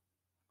too.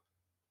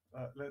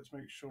 Let's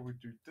make sure we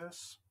do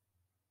this.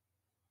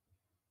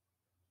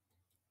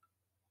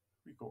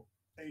 We got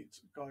 8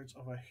 guides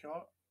over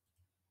here.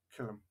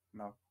 Kill him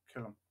now.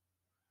 Kill him.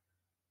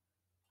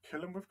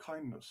 Kill him with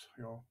kindness,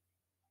 yo.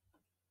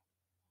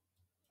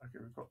 Okay,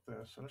 we've got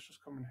this. So let's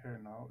just come in here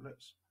now.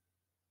 Let's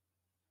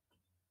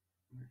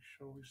make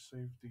sure we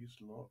save these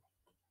lot.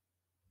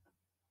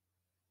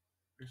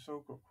 We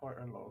still got quite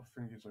a lot of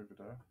thingies over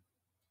there.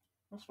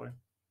 That's fine.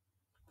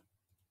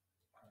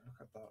 Right, look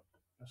at that.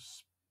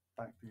 Let's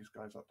spank these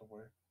guys out the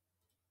way.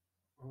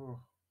 Oh.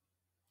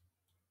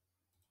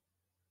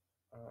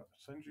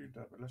 Send you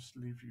there, but let's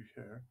leave you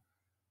here.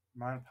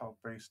 Manpower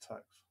base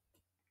tax.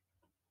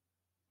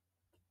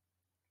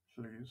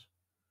 Please.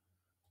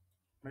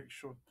 Make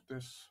sure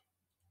this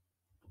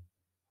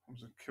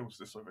comes and kills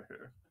this over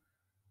here.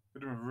 I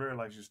didn't even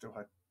realise you still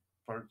had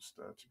boats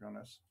there, to be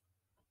honest.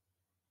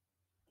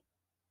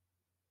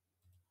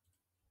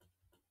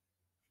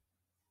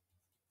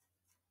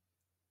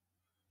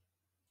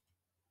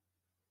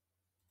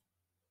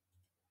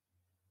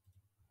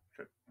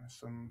 Okay, let's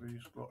send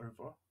these lot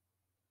over.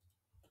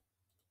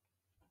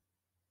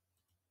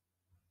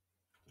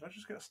 Did I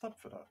just get a stub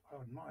for that?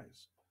 Oh,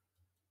 nice.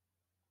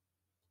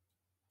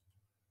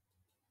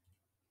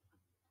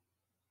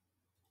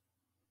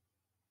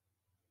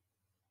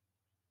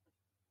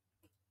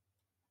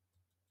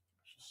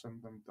 Let's just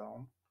send them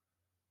down.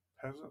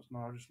 Peasants?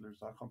 No, I'll just lose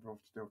that. I can't be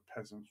able to deal with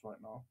peasants right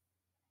now.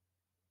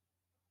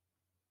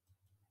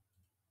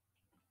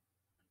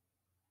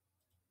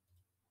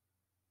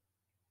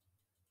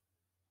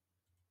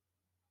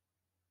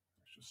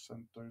 Let's just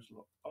send those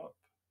lot up.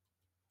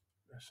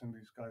 Let's send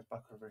these guys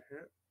back over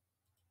here.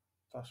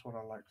 That's what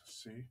I like to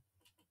see.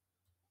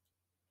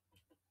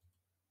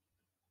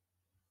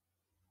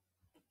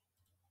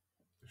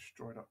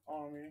 Destroy the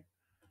army.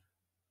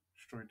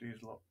 Destroy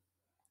these lot.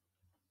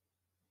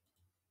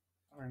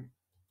 I mean,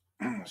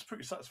 it's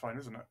pretty satisfying,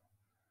 isn't it?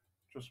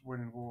 Just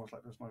winning wars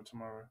like there's no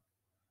tomorrow.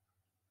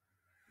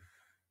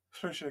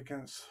 especially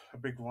against a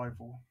big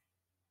rival.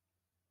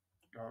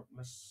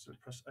 Let's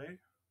press A.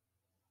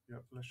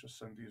 Yep, let's just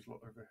send these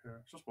lot over here.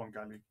 It's just one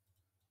galley.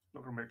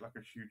 Not gonna make like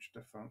a huge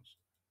difference.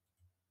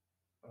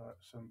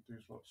 Send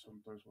these lots,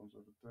 send those ones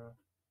over there.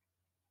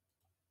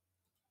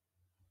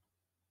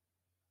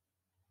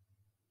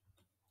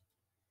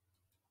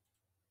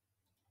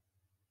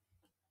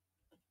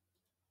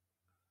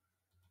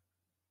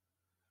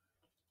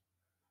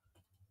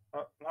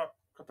 No,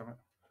 God damn it.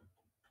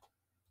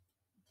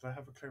 Did I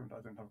have a claim? I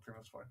didn't have a claim.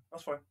 That's fine.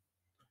 That's fine.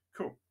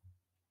 Cool.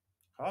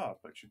 Ah,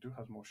 but she do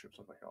has more ships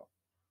over here.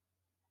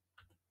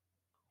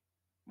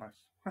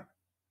 Nice.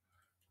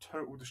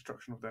 Total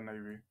destruction of their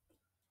navy.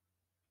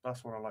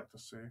 That's what I like to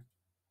see.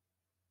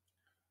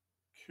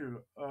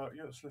 Cool.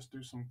 Yes, let's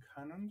do some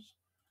cannons.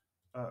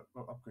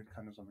 Well, upgrade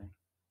cannons, I mean.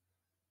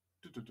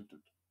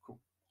 Cool.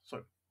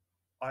 So,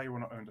 I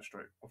want to own the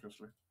strait,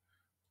 obviously.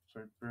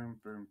 So, boom,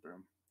 boom,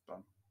 boom.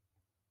 Done.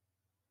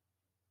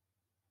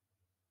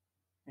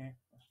 Yeah,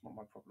 that's not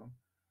my problem.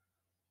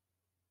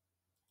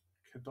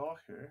 Kedar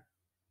here,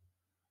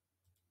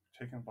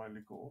 taken by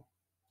Ligor.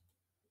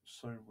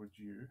 So would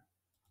you.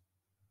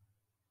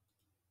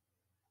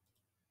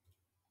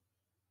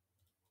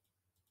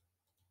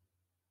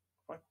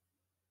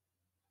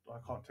 I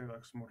can't take that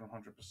because more than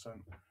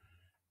 100%.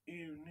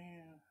 Ew,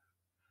 no.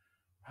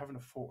 Having a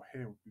fort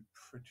here would be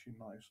pretty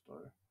nice,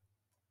 though.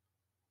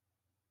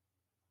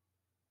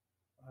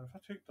 If I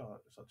take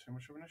that, is that too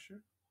much of an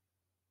issue?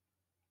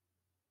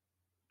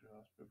 Yeah,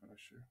 that's a bit of an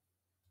issue.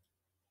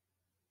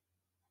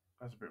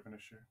 That's a bit of an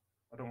issue.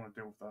 I don't want to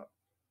deal with that.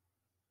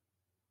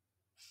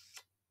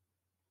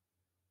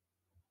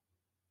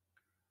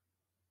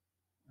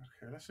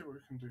 Okay, let's see what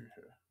we can do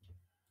here.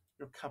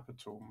 Your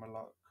capital,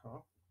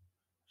 Malacca.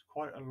 It's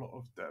quite a lot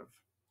of dev.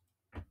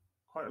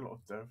 Quite a lot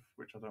of dev,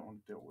 which I don't want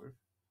to deal with.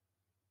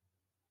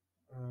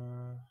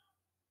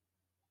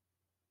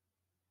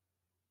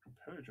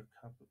 Pillage of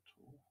capital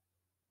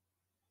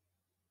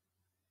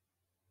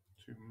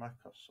to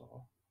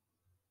Makassar.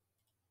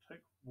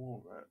 Take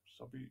war reps.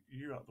 I'll be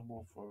you at the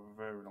war for a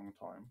very long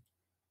time.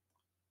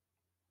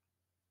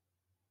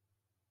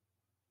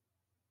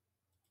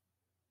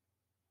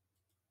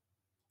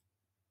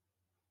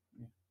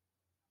 Yeah.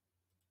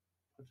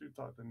 If I do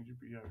that, then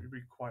you'd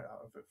be quite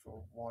out of it for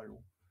a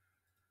while.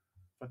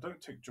 If I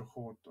don't take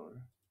Johor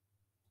though,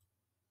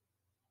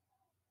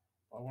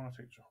 I want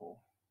to take Johor.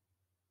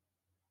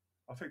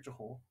 I'll take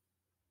Johor.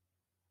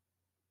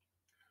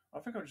 I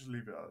think I'll just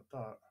leave it at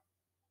that.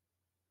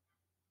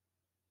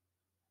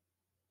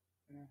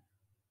 Yeah.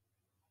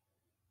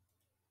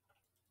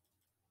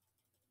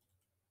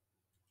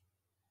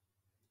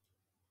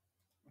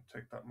 I'll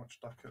take that much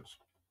ducats.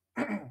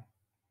 Then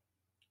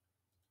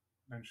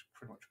just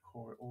pretty much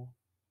core it all.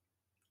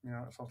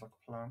 Yeah, that sounds like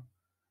a plan.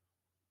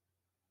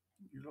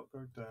 You lot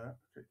go there.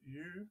 Okay,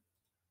 you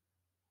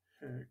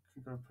here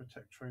can go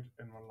protect trade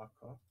in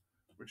Malacca,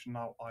 which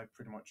now I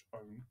pretty much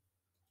own.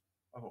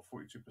 I've got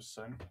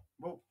 42%.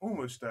 Well,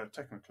 almost there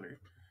technically.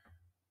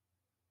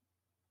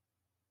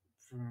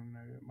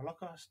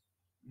 Malacca has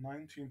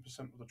 19%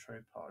 of the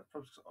trade power.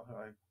 Probably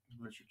I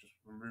literally just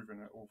removing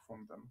it all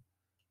from them.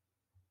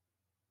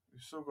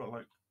 You've still got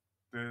like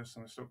this,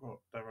 and they've still got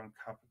their own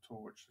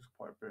capital, which is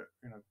quite a bit,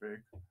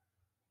 big.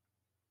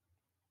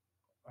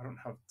 I don't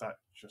have that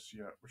just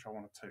yet, which I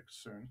want to take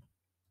soon.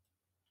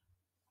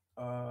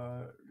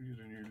 Need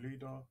a new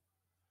leader.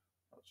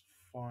 That's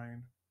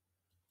fine.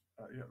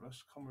 Yeah,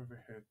 let's come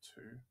over here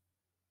too.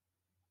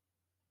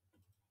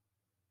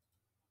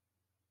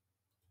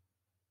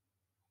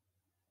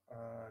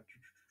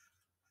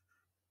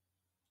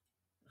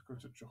 Let's go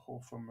to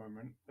Johor for a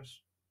moment.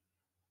 Let's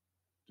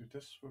do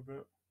this for a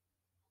bit.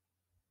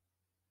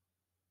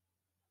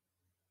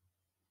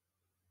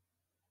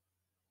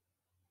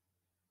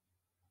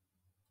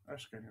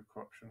 Let's get new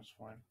corruption, it's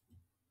fine.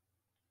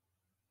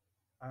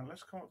 And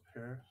let's come up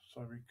here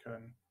so we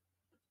can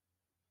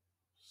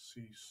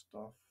see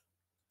stuff.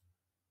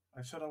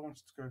 I said I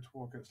wanted to go to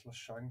war against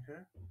Lashang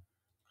here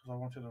because I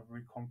wanted a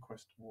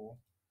reconquest war.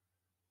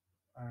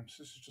 And this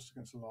is just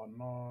against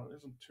Lana, it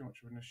isn't too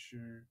much of an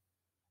issue.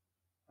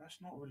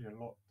 That's not really a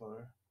lot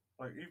though.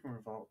 Like even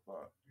without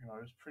that,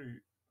 it's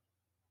pretty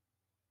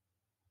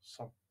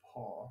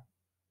subpar.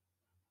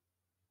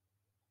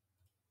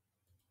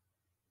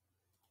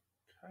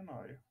 Can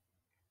I?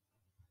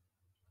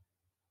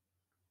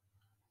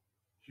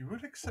 You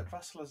would accept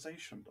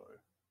vassalization though.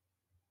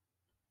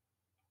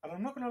 And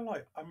I'm not gonna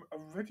lie, I'm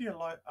already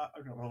allied.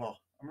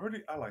 I'm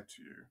already allied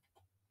to you.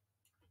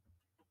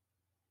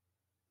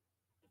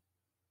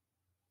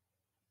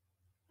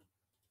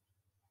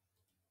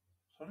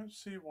 So I don't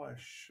see why I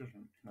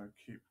shouldn't,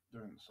 keep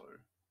doing so.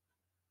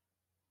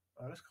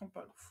 Let's come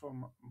back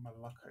from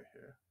Malacca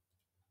here.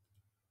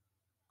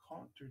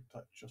 Can't do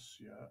that just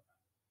yet.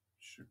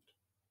 Shoot.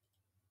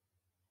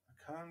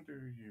 I can do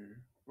you.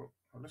 Well,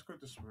 let's go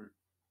this route.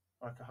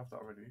 I can have that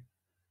already.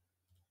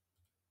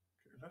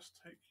 Okay, let's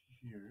take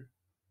you.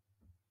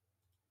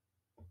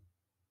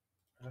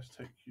 Let's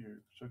take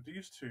you. So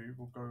these two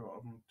will go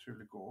to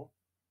Ligor.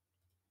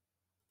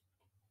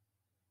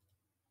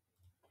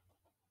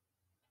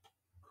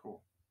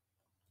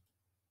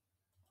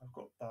 I've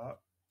got that.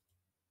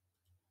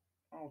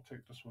 I'll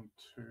take this one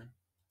too.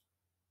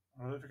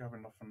 I don't think I have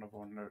enough for another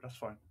one. No, that's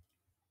fine.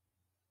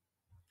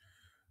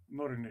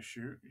 Not an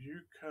issue. You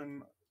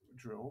can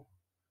drill.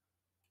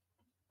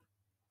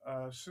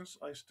 Since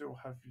I still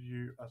have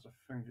you as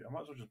a thingy, I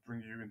might as well just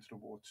bring you into the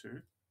war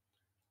too,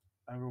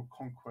 and we'll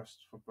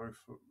conquest for both.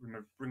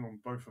 Bring on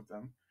both of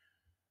them,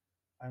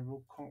 and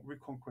we'll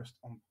reconquest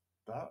on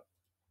that.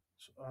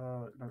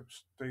 No,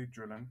 stay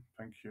drilling.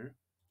 Thank you.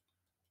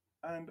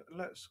 And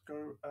let's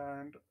go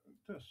and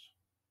this.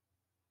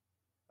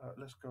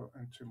 Let's go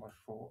into my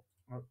fort.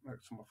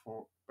 Next to my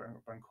fort,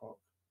 Bangkok.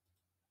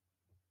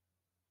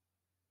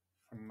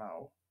 For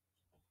now.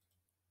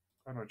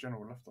 Oh no,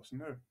 General left us.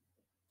 No.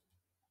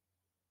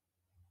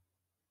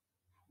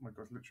 Oh my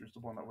god, literally it's the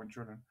one that went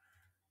drilling.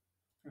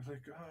 It's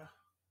like,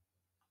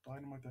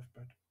 dying on my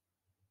deathbed.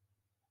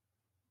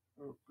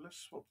 Oh, let's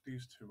swap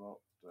these two out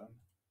then.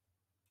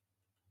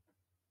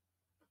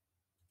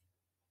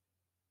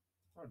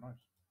 Oh, nice.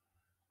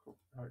 Cool.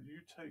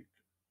 You take.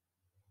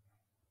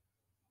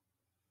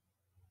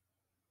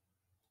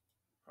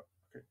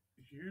 Okay,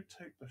 you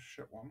take the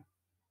shit one.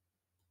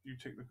 You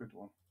take the good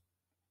one.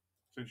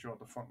 Since you're at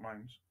the front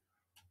lines.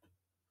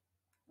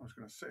 I'm just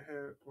going to sit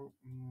here. Oh,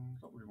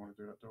 don't really want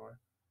to do that, do I?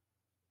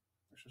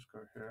 Let's just go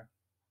here.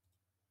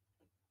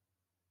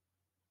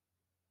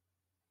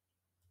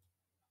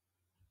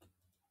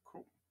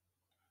 Cool.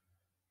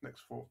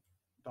 Next fort,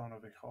 down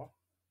over here.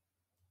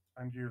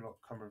 And you lot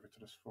come over to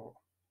this fort.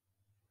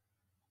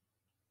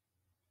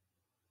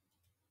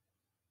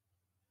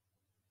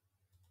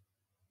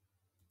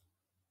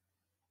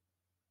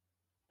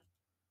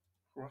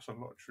 Oh, that's a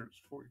lot of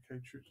troops.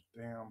 40k troops.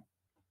 Damn.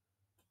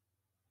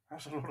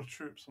 That's a lot of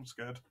troops. I'm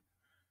scared.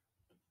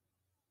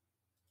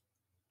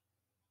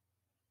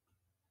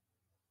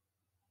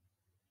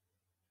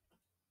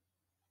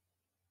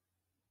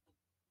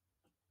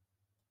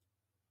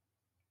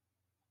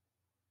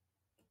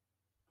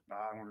 Nah,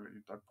 I'm gonna let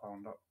you dug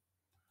pound up.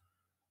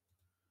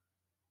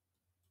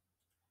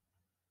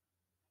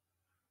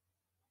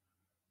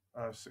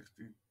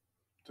 60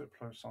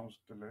 Diplo sounds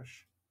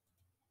delish.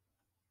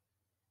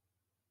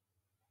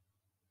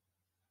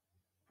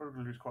 Probably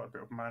gonna lose quite a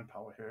bit of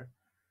manpower here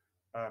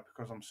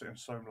because I'm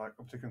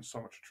I'm taking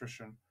so much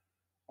attrition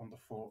on the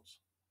forts.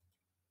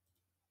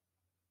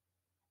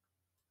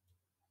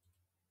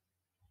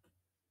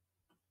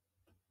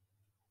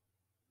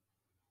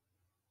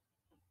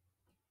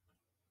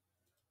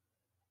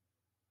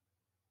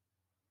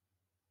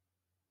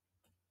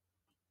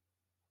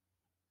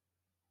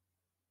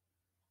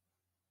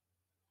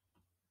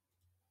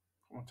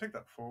 I'm gonna take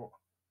that fort.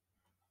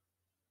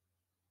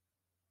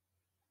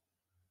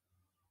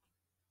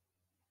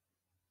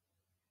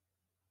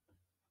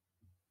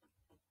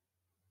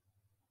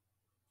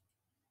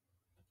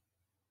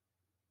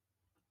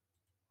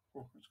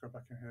 Oh, let's go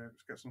back in here.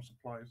 Let's get some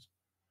supplies.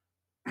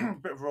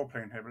 Bit of role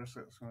playing here, but let's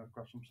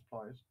grab some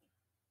supplies.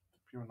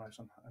 Pure nice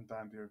and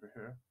dandy over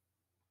here.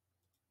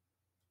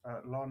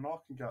 Larnar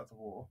can get out of the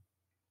war,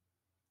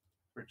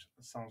 which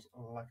sounds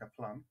like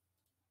a plan.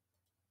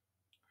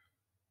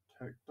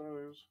 Take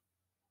those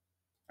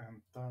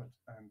and that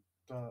and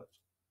that.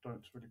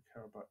 Don't really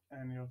care about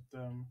any of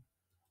them.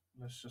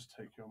 Let's just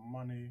take your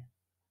money.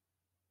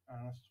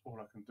 And that's all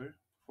I can do.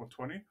 For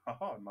 20.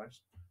 Haha,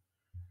 nice.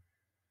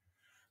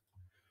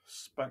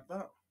 Spank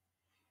that.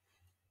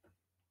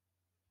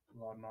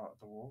 Larnar at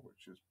the war,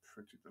 which is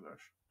pretty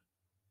delish.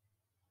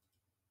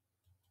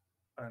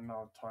 And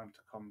now time to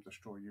come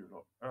destroy you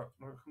lot.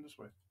 No, come this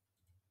way.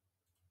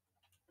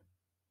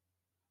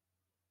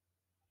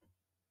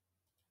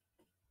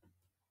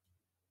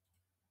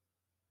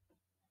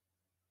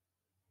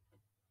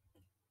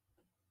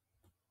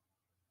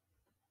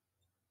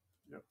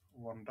 Yep,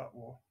 won that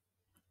war.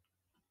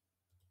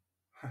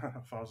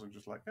 1,000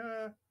 just like,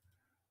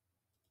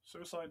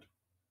 suicide.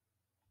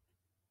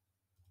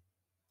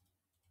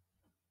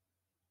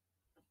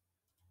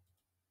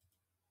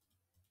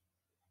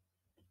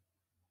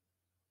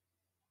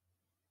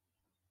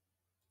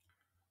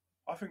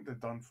 I think they're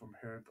done from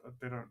here.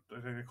 They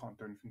can't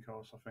do anything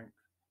else, I think.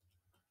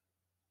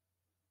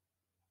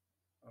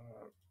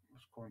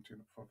 Let's quarantine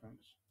the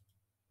province.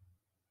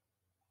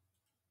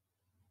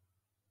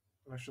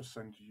 Let's just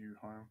send you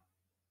home.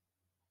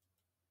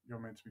 You're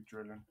meant to be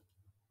drilling.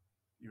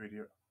 You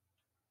idiot.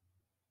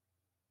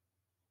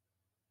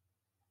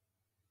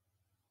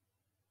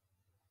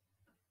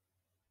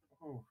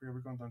 Oh, yeah,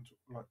 we've gone down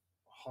to like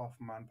half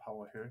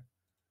manpower here.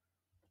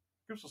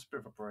 Gives us a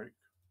bit of a break.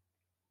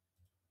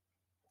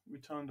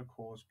 Return the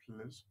cause,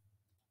 please.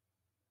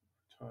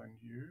 Return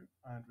you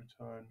and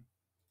return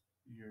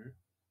you.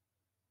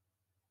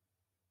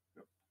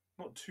 Yep.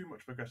 Not too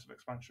much of aggressive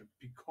expansion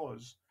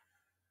because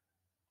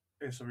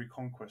it's a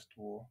reconquest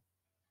war.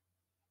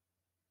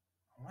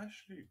 I'm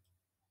actually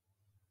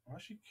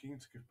keen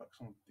to give back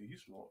some of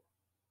these lot.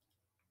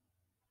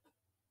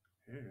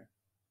 Here.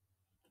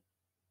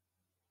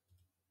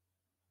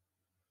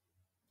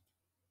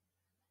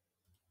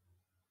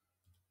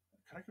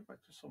 Can I give back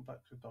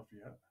to Dove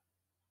yet?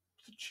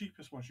 What's the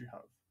cheapest ones you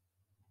have?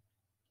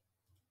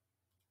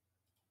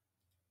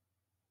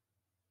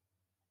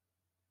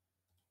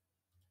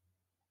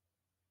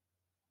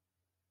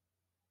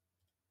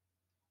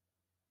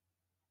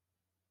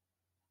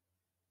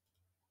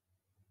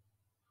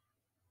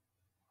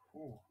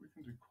 oh, we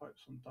can do quite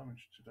some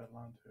damage to their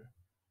land here.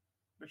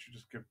 Literally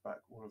just give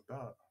back all of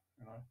that,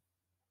 you know.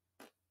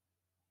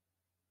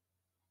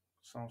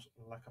 Sounds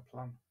like a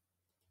plan.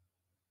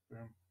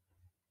 Boom.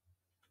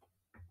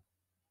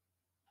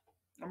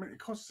 I mean, it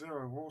costs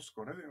 0 war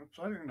score. I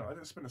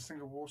didn't spend a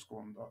single war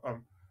score on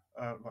that.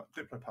 Like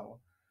Diplo power,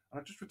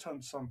 and I just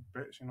returned some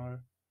bits. You know,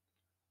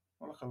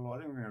 not like a lot. I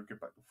didn't even give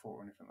back the fort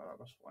or anything like that.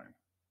 That's fine.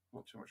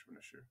 Not too much of an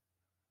issue.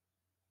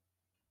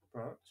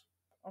 But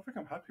I think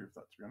I'm happy with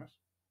that, to be honest.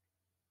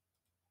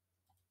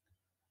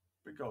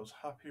 Big Girl's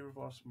happy with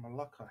us.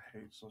 Malacca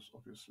hates us,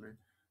 obviously.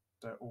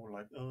 They're all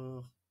like,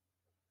 ugh.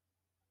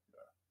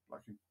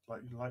 Like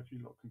you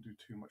lot can do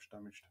too much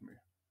damage to me.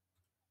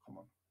 Come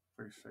on,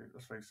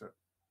 let's face it.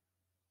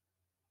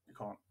 You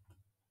can't.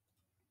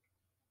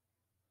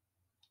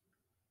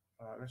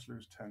 Let's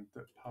lose 10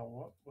 dip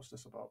power. What's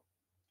this about?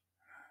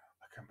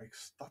 I can make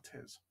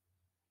stutters.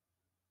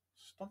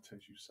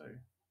 Stutters, you say?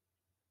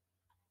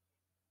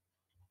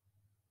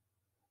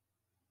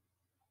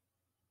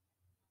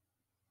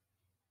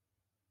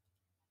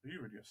 Are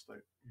you really a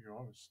state? You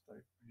are a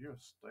state. You're a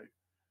state.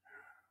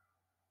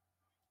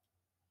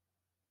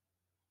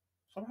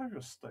 Somehow you're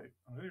a state.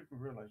 I didn't even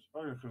realize.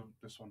 Oh, yeah, because of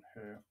this one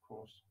here, of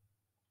course.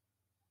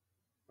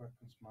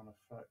 Weapons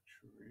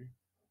manufactory.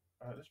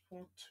 Let's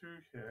pull 2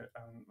 here,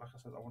 and like I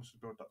said, I wanted to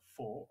build that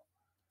fort.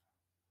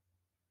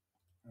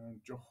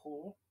 And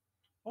Johor,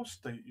 I'll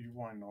state you.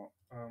 Why not?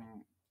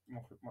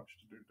 Not much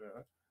to do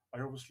there. I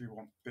obviously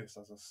want this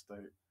as a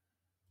state,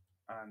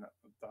 and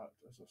that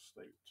as a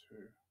state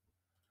too.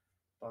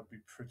 That'd be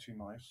pretty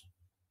nice.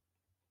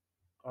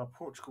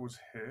 Portugal's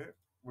here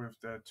with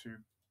their 2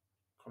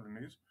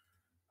 colonies.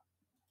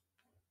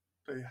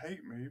 They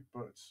hate me,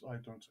 but I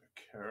don't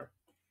care.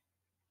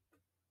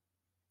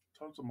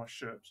 Tons of my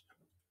ships.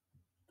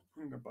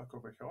 Bring them back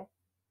over here.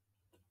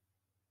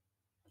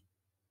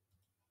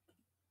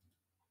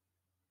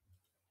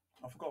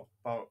 I forgot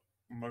about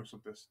most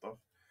of this stuff.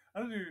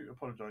 I do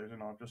apologise, you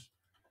know, I'm just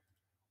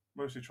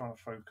mostly trying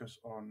to focus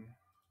on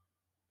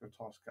the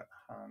task at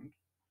hand.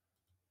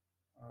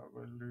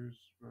 We'll lose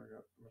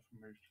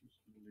Reformation's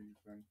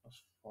leaving,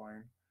 that's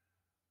fine.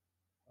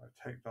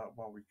 Take that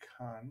while we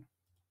can.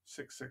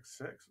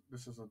 666,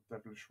 this is a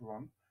devilish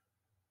run.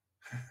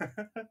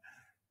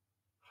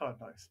 Oh,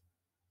 nice.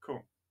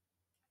 Cool.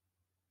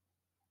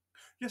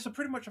 Yeah, so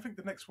pretty much I think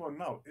the next one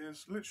now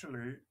is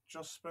literally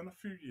just spend a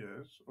few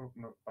years, oh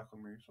no, back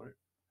on me, sorry.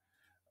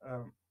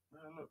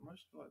 Look,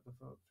 most of like the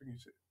thing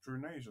is,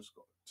 Brunei's just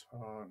got a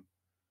turn.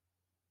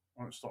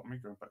 Won't stop me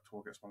going back to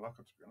war against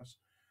Malacca, to be honest.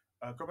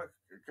 Go back,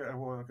 get a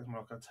war against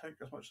Malacca, take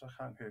as much as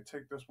I can here,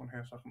 take this one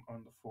here so I can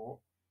own the fort.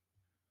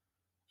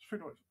 Just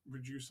pretty much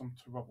reduce them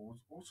to rubbles.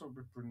 Also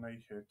with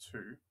Brunei here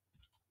too.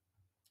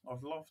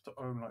 I'd love to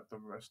own like the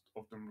rest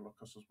of the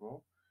Moluccas as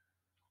well,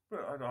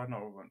 but I know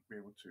I won't be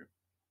able to.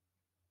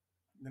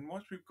 Then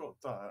once we've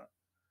got that,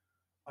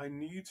 I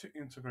need to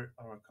integrate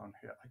Arakan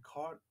here. I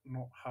can't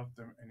not have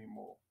them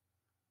anymore.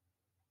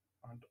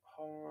 And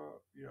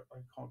how? Yeah,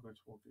 I can't go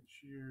to war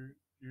against you.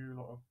 You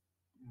lot of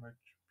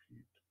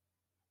repeat.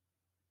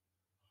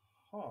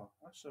 Huh,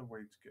 that's a way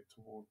to get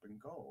toward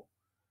Bengal.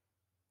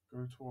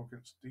 Go to war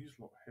against these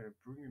lot here,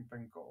 bring in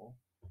Bengal,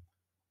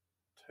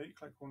 take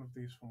like one of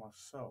these for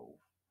myself,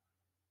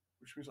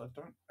 which means I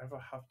don't ever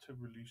have to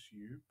release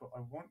you, but I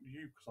want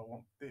you because I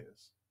want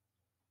this.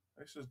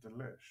 This is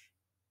delish.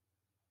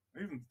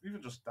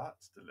 Even just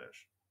that's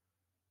delish.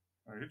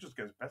 I mean, it just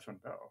gets better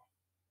and better.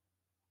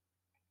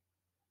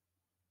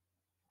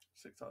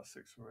 6 out of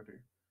 6 already.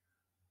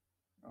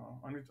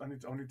 I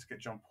need to get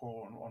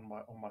Jampur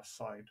on my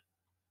side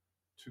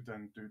to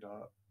then do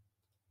that,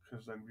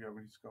 because then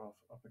we need to go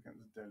up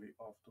against Deli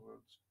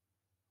afterwards,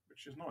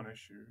 which is not an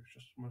issue. It's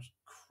just most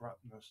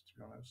crapness, to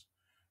be honest.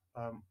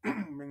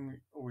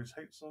 Ming always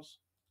hates us.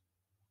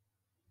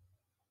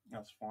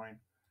 That's fine.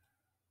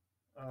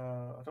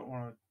 I don't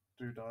want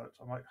to do that.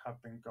 I might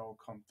have Bengal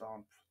come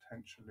down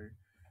potentially.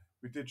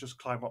 We did just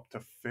climb up to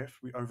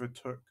 5th. We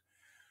overtook.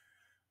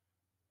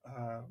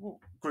 Well,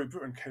 Great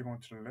Britain came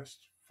onto the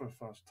list for the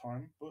first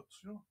time, but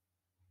yeah.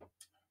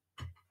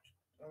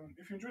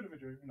 If you enjoyed the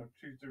video,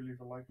 please do leave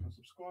a like and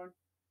subscribe.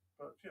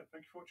 But yeah,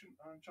 thank you for watching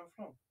and ciao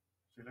for now.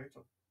 See you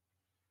later.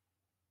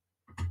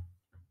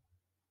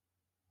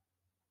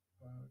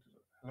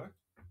 Hello?